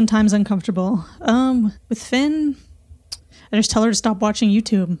 Oftentimes uncomfortable. With Finn, I just tell her to stop watching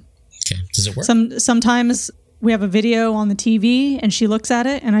YouTube. Okay. Does it work? Sometimes we have a video on the TV and she looks at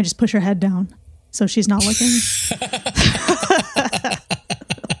it and I just push her head down so she's not looking.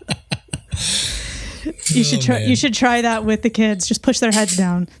 You should try that with the kids. Just push their heads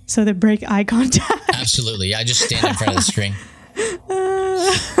down so they break eye contact. Absolutely. Yeah, I just stand in front of the screen.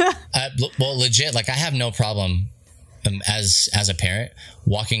 Well, legit, like I have no problem as a parent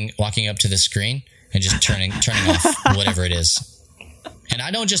walking up to the screen and just turning off whatever it is. And I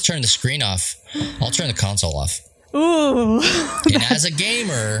don't just turn the screen off, I'll turn the console off. Ooh. And as a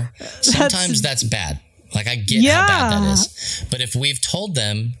gamer, sometimes that's bad. Like I get how bad that is. But if we've told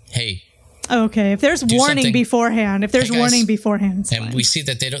them, hey, okay, if there's warning beforehand, it's and fine. we see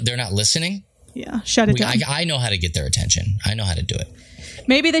that they're not listening, shut it down. I know how to get their attention. I know how to do it.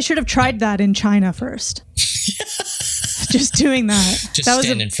 Maybe they should have tried that in China first. Just doing that.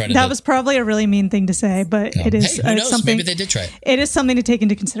 That was probably a really mean thing to say, but it is something. Maybe they did try it. It is something to take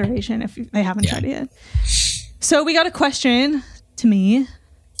into consideration if they haven't tried it yet. So we got a question to me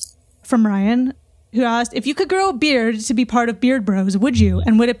from Ryan, who asked, if you could grow a beard to be part of Beard Bros, would you?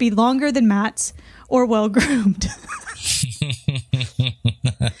 And would it be longer than Matt's or well-groomed?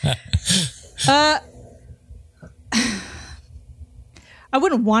 I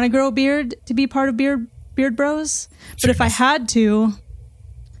wouldn't want to grow a beard to be part of Beard Bros, but if I had to,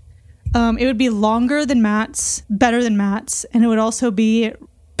 it would be longer than Matt's, better than Matt's, and it would also be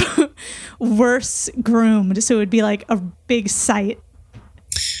worse groomed. So it would be like a big sight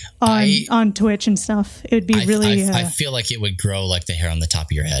on Twitch and stuff. It would be I feel like it would grow like the hair on the top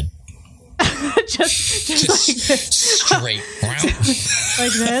of your head. just like this. Straight.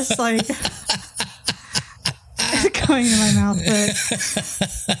 Like this, like going in my mouth,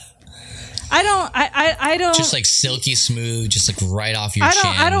 but I don't just like silky smooth, just like right off your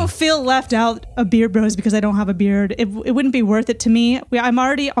chin. I don't feel left out of Beard Bros because I don't have a beard. It wouldn't be worth it to me. I'm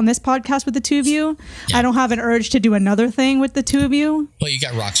already on this podcast with the two of you. Yeah. I don't have an urge to do another thing with the two of you. Well, you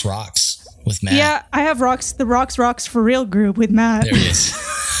got Rocks with Matt. Yeah, I have the Rocks for Real group with Matt. There it is.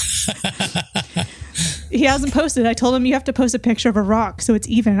 He hasn't posted. I told him you have to post a picture of a rock so it's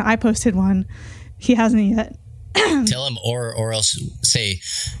even. I posted one. He hasn't yet. Tell him or else say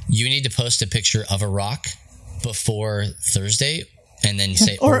you need to post a picture of a rock before Thursday and then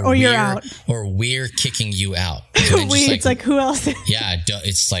say or you're out or we're kicking you out. It's like who else? Yeah,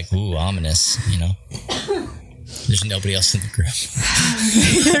 it's like ominous, There's nobody else in the group.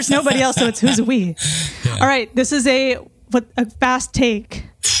 There's nobody else, so it's who's we. Yeah. All right, this is a fast take.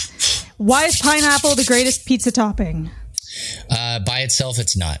 Why is pineapple the greatest pizza topping? By itself,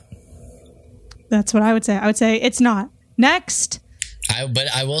 it's not. That's what I would say. I would say it's not. Next. But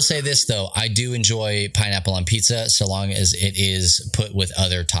I will say this, though. I do enjoy pineapple on pizza so long as it is put with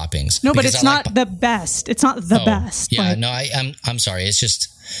other toppings. No, but it's not the best. It's not the best. Yeah, no, I'm sorry. It's just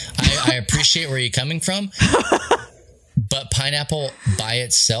I appreciate where you're coming from. But pineapple by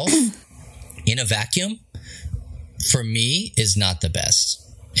itself in a vacuum, for me, is not the best.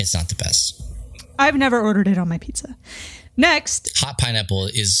 It's not the best. I've never ordered it on my pizza. Next. Hot pineapple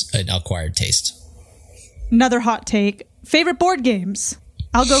is an acquired taste. Another hot take. Favorite board games?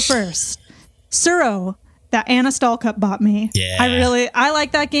 I'll go first. Suro, that Anna Stallcup bought me. Yeah. I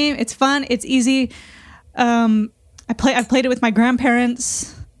like that game. It's fun. It's easy. I've played it with my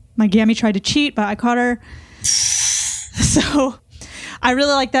grandparents. My Gammy tried to cheat, but I caught her. So I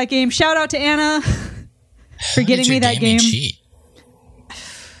really like that game. Shout out to Anna for getting me that game. Cheat?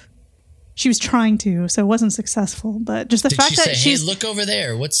 She was trying to, so it wasn't successful. But just the fact that she's, hey, look over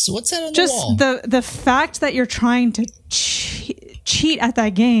there. What's that on the wall? Just the fact that you're trying to cheat at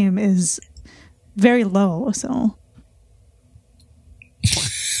that game is very low. So,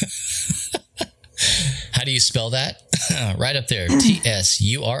 how do you spell that? Right up there,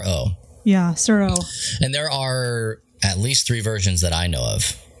 Tsuro. Yeah, Suro. And there are at least 3 versions that I know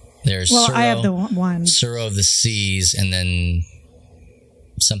of. There's Well, Suro, I have the one. Suro of the Seas, and then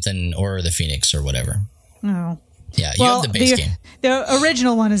something Order of the Phoenix or whatever. Oh. Yeah, you have the base game. The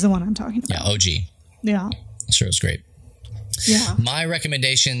original one is the one I'm talking about. Yeah, OG. Yeah. Suro's great. Yeah. My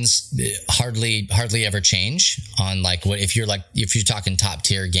recommendations hardly ever change on like what if you're talking top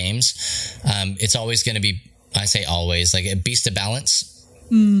tier games. It's always going to be, I say always, like Beast of Balance.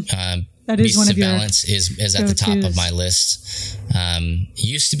 That is Beast one of of your Balance is at the top of go-tos. my list.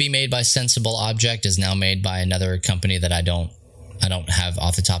 Used to be made by Sensible Object, is now made by another company that I don't have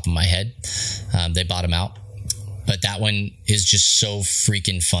off the top of my head. They bought them out, but that one is just so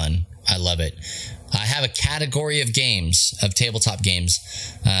freaking fun. I love it. I have a category of games, of tabletop games,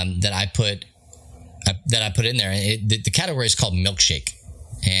 that I put in there. The category is called Milkshake,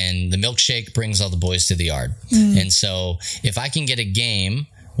 and the milkshake brings all the boys to the yard. And so, if I can get a game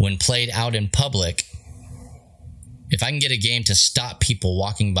when played out in public, if I can get a game to stop people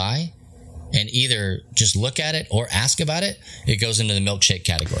walking by and either just look at it or ask about it, it goes into the milkshake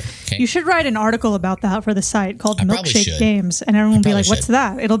category. Okay? You should write an article about that for the site called I probably Milkshake should. Games, and everyone will be probably like, "What's should.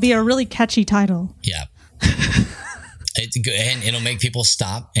 that?" It'll be a really catchy title. Yeah. It's good, and it'll make people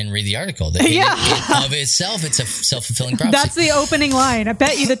stop and read the article. Of itself, it's a self-fulfilling prophecy. That's the opening line. I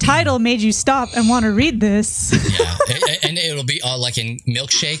bet you the title made you stop and want to read this. Yeah, and it'll be like in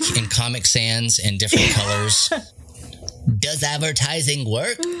Milkshake and Comic Sans and different colors. Does advertising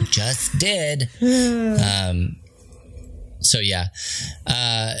work? Just did. So yeah,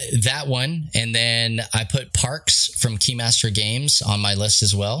 that one, and then I put Parks from Keymaster Games on my list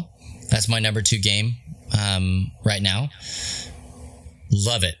as well. That's my number 2 game right now.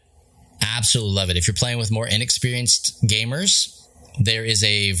 Love it, absolutely love it. If you're playing with more inexperienced gamers, there is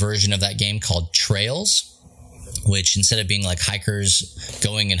a version of that game called Trails, which instead of being like hikers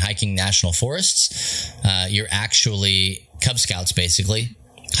going and hiking national forests, you're actually Cub Scouts basically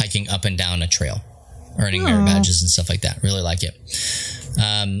hiking up and down a trail, earning merit badges and stuff like that. Really like it.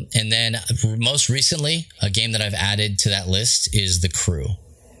 And then most recently, a game that I've added to that list is The Crew.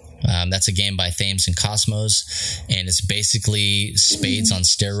 That's a game by Thames and Cosmos, and it's basically Spades on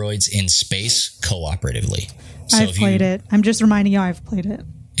steroids in space cooperatively. So I've played it. I'm just reminding you I've played it.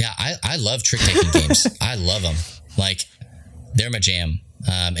 Yeah, I love trick-taking games. I love them. Like, they're my jam.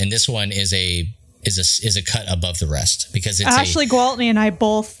 And this one is a cut above the rest because it's Ashley Gwaltney and I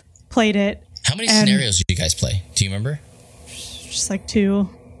both played it. How many scenarios did you guys play? Do you remember? Just like 2.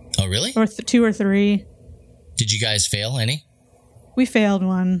 Oh, really? Or 2 or 3. Did you guys fail any? We failed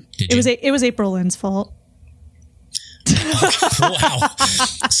one. Did you? It was April Lynn's fault. Wow.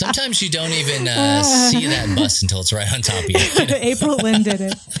 Sometimes you don't even see that bus until it's right on top of you. April Lynn did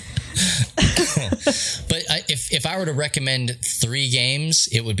it. But if I were to recommend 3 games,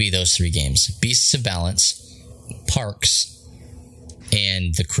 it would be those 3 games: Beasts of Balance, Parks,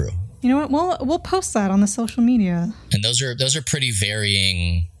 and The Crew. You know what? We'll post that on the social media. And those are pretty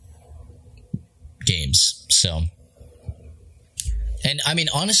varying games. So, and I mean,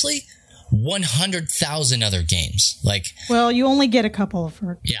 honestly, 100,000 other games. Like, well, you only get a couple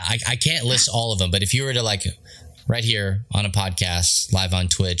for. Yeah, I can't list all of them, but if you were to like right here on a podcast, live on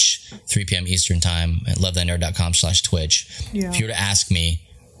Twitch, 3 p.m. Eastern time at lovethynerd.com/Twitch, if you were to ask me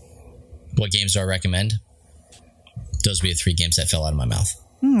what games do I recommend, those would be the 3 games that fell out of my mouth.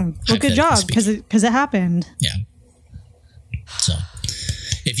 Well, good job, because it happened. Yeah. So,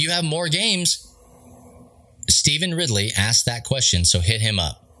 if you have more games, Stephen Ridley asked that question, so hit him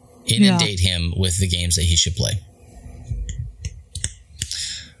up. Inundate him with the games that he should play.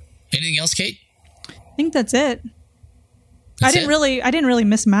 Anything else, Kate? I think that's it. I didn't really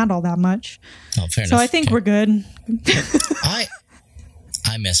miss Matt all that much. Oh, fair enough. So I think we're good.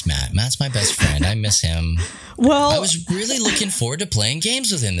 I miss Matt. Matt's my best friend. I miss him. Well, I was really looking forward to playing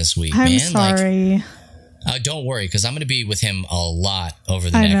games with him this week, I'm man. sorry. Don't worry, because I'm going to be with him a lot over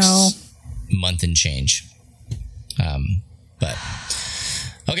the next month and change. But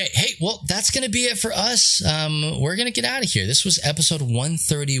okay, hey, well, that's going to be it for us. We're going to get out of here. This was episode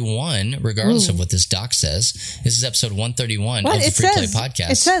 131, regardless of what this doc says. This is episode 131 of the Free Play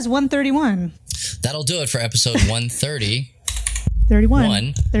Podcast. It says 131. That'll do it for episode 130.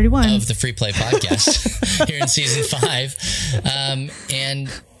 31 of the Free Play Podcast here in season 5. And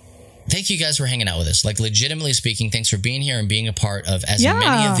thank you guys for hanging out with us. Like, legitimately speaking, thanks for being here and being a part of as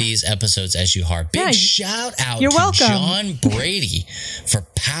many of these episodes as you are. Big shout out to John Brady for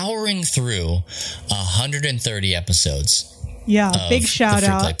powering through 130 episodes. Yeah, big shout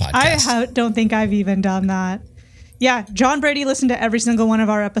out. I don't think I've even done that. Yeah, John Brady listened to every single one of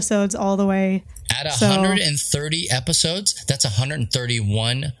our episodes all the way. At 130 episodes, that's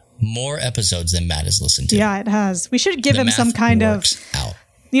 131 more episodes than Matt has listened to. Yeah, it has. We should give him some kind of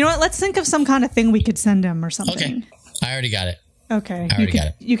You know what? Let's think of some kind of thing we could send him or something. Okay. I already got it. Okay. I already got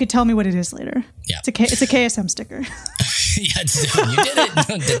it. You could tell me what it is later. Yeah. It's a KSM sticker. Yeah, you did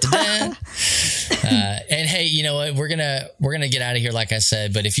it. And hey, you know what? We're gonna get out of here, like I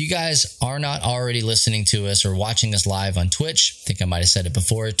said. But if you guys are not already listening to us or watching us live on Twitch, I think I might have said it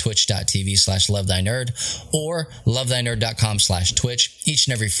before, twitch.tv/lovethynerd or lovethynerd.com/Twitch each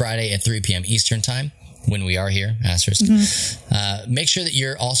and every Friday at 3 p.m. Eastern time. When we are here, asterisk. Make sure that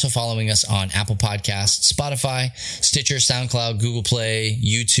you're also following us on Apple Podcasts, Spotify, Stitcher, SoundCloud, Google Play,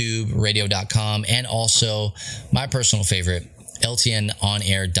 YouTube, radio.com, and also my personal favorite,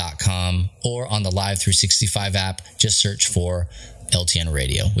 LTNonair.com, or on the Live 365 app. Just search for LTN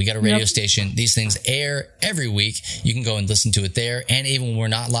Radio. We got a radio station. These things air every week. You can go and listen to it there. And even when we're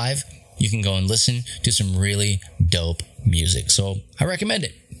not live, you can go and listen to some really dope music. So I recommend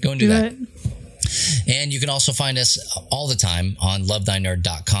it. Go and do that. And you can also find us all the time on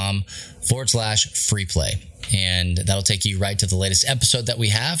lovethynerd.com/freeplay. And that'll take you right to the latest episode that we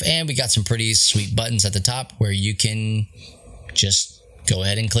have. And we got some pretty sweet buttons at the top where you can just go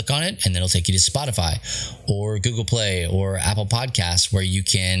ahead and click on it. And then it'll take you to Spotify or Google Play or Apple Podcasts where you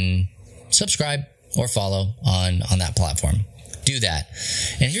can subscribe or follow on that platform. Do that.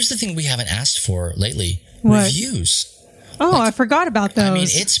 And here's the thing we haven't asked for lately. What? Reviews. Oh, I forgot about those. I mean,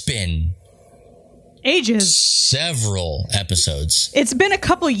 it's been... ages. Several episodes. It's been a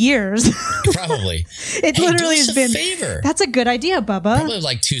couple years. Probably. It literally has been. Favor. That's a good idea, Bubba. Probably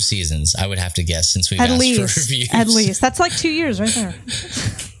like 2 seasons, I would have to guess, since we've asked for reviews. At least. That's like 2 years right there.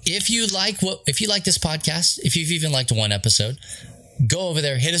 If you like this podcast, if you've even liked one episode, go over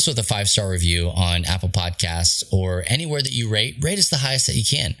there, hit us with a 5-star review on Apple Podcasts or anywhere that you rate us the highest that you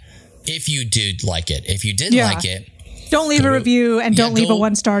can. If you did like it. If you didn't like it, don't leave a review and don't leave a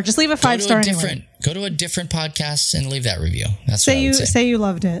 1-star. Just leave a 5-star anyway. Go to a different podcast and leave that review. That's what I would say. Say you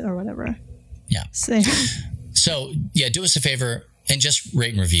loved it or whatever. Yeah. So, yeah, do us a favor and just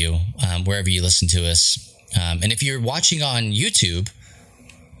rate and review wherever you listen to us. And if you're watching on YouTube,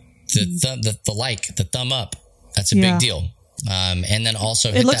 the thumb up, that's a big deal. And then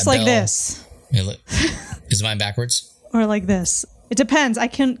also hit that bell. It looks like this. Is mine backwards? Or like this. It depends. I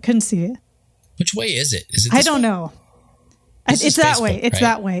couldn't see it. Which way is it? Is it I don't know. It's that way. It's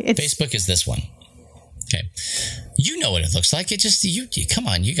that way. Facebook is this one. Okay. You know what it looks like. It just, you come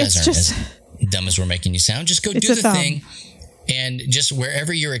on. You guys aren't as dumb as we're making you sound. Just go do the thing. And just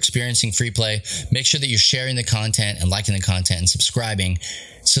wherever you're experiencing free play, make sure that you're sharing the content and liking the content and subscribing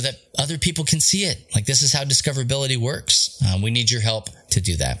so that other people can see it. Like, this is how discoverability works. We need your help to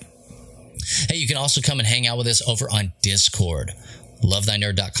do that. Hey, you can also come and hang out with us over on Discord.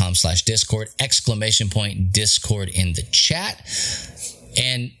 lovethynerd.com/Discord, ! Discord in the chat,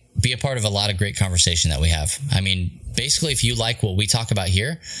 and be a part of a lot of great conversation that we have. I mean, basically, if you like what we talk about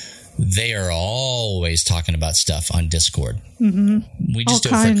here, they are always talking about stuff on Discord. Mm-hmm. We just do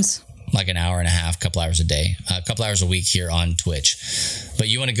it for like an hour and a half, couple hours a day, a couple hours a week here on Twitch. But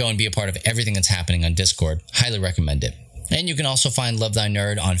you want to go and be a part of everything that's happening on Discord, highly recommend it. And you can also find Love Thy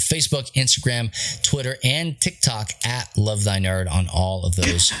Nerd on Facebook, Instagram, Twitter, and TikTok at Love Thy Nerd on all of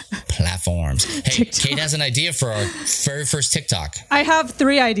those platforms. Hey, TikTok. Kate has an idea for our very first TikTok. I have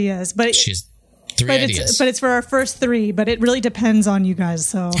 3 ideas, but she's 3 ideas. But it's for our first 3, but it really depends on you guys.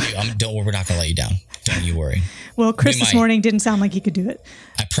 So we're not going to let you down. Don't you worry. Well, Chris this morning didn't sound like he could do it.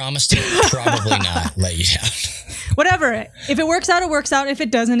 I promise to probably not let you down. Whatever. If it works out, it works out. If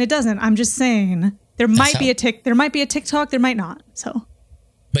it doesn't, it doesn't. I'm just saying. There might be a TikTok, there might not. So,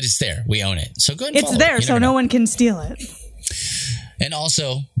 but it's there. We own it. So go ahead and follow it. It's there, so no one can steal it. And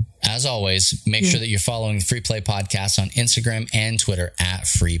also, as always, make sure that you're following the Free Play Podcast on Instagram and Twitter at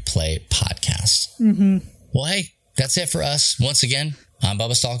Free Play Podcast. Mm-hmm. Well, hey, that's it for us. Once again, I'm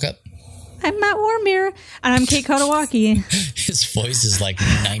Bubba Stallcup. I'm Matt Warmbier, and I'm Kate Katawaki. His voice is like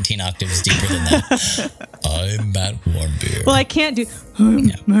 19 octaves deeper than that. I'm Matt Warmbier. Well, I can't do.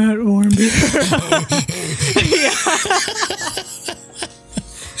 Matt Warmbier.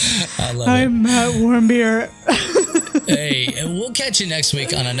 I love I'm Matt Warmbier. Hey, and we'll catch you next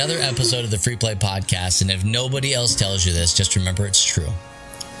week on another episode of the Free Play Podcast. And if nobody else tells you this, just remember it's true.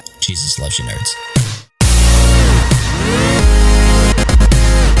 Jesus loves you, nerds.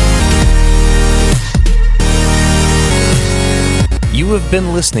 You have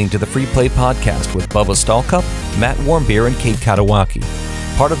been listening to the Free Play Podcast with Bubba Stallcup, Matt Warmbier, and Kate Katawaki,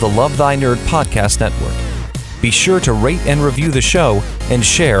 part of the Love Thy Nerd Podcast Network. Be sure to rate and review the show and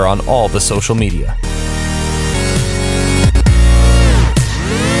share on all the social media.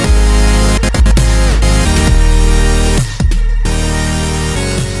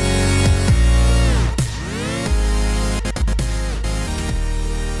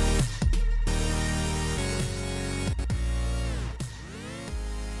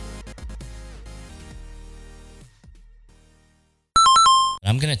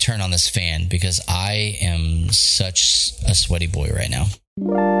 I'm going to turn on this fan because I am such a sweaty boy right now.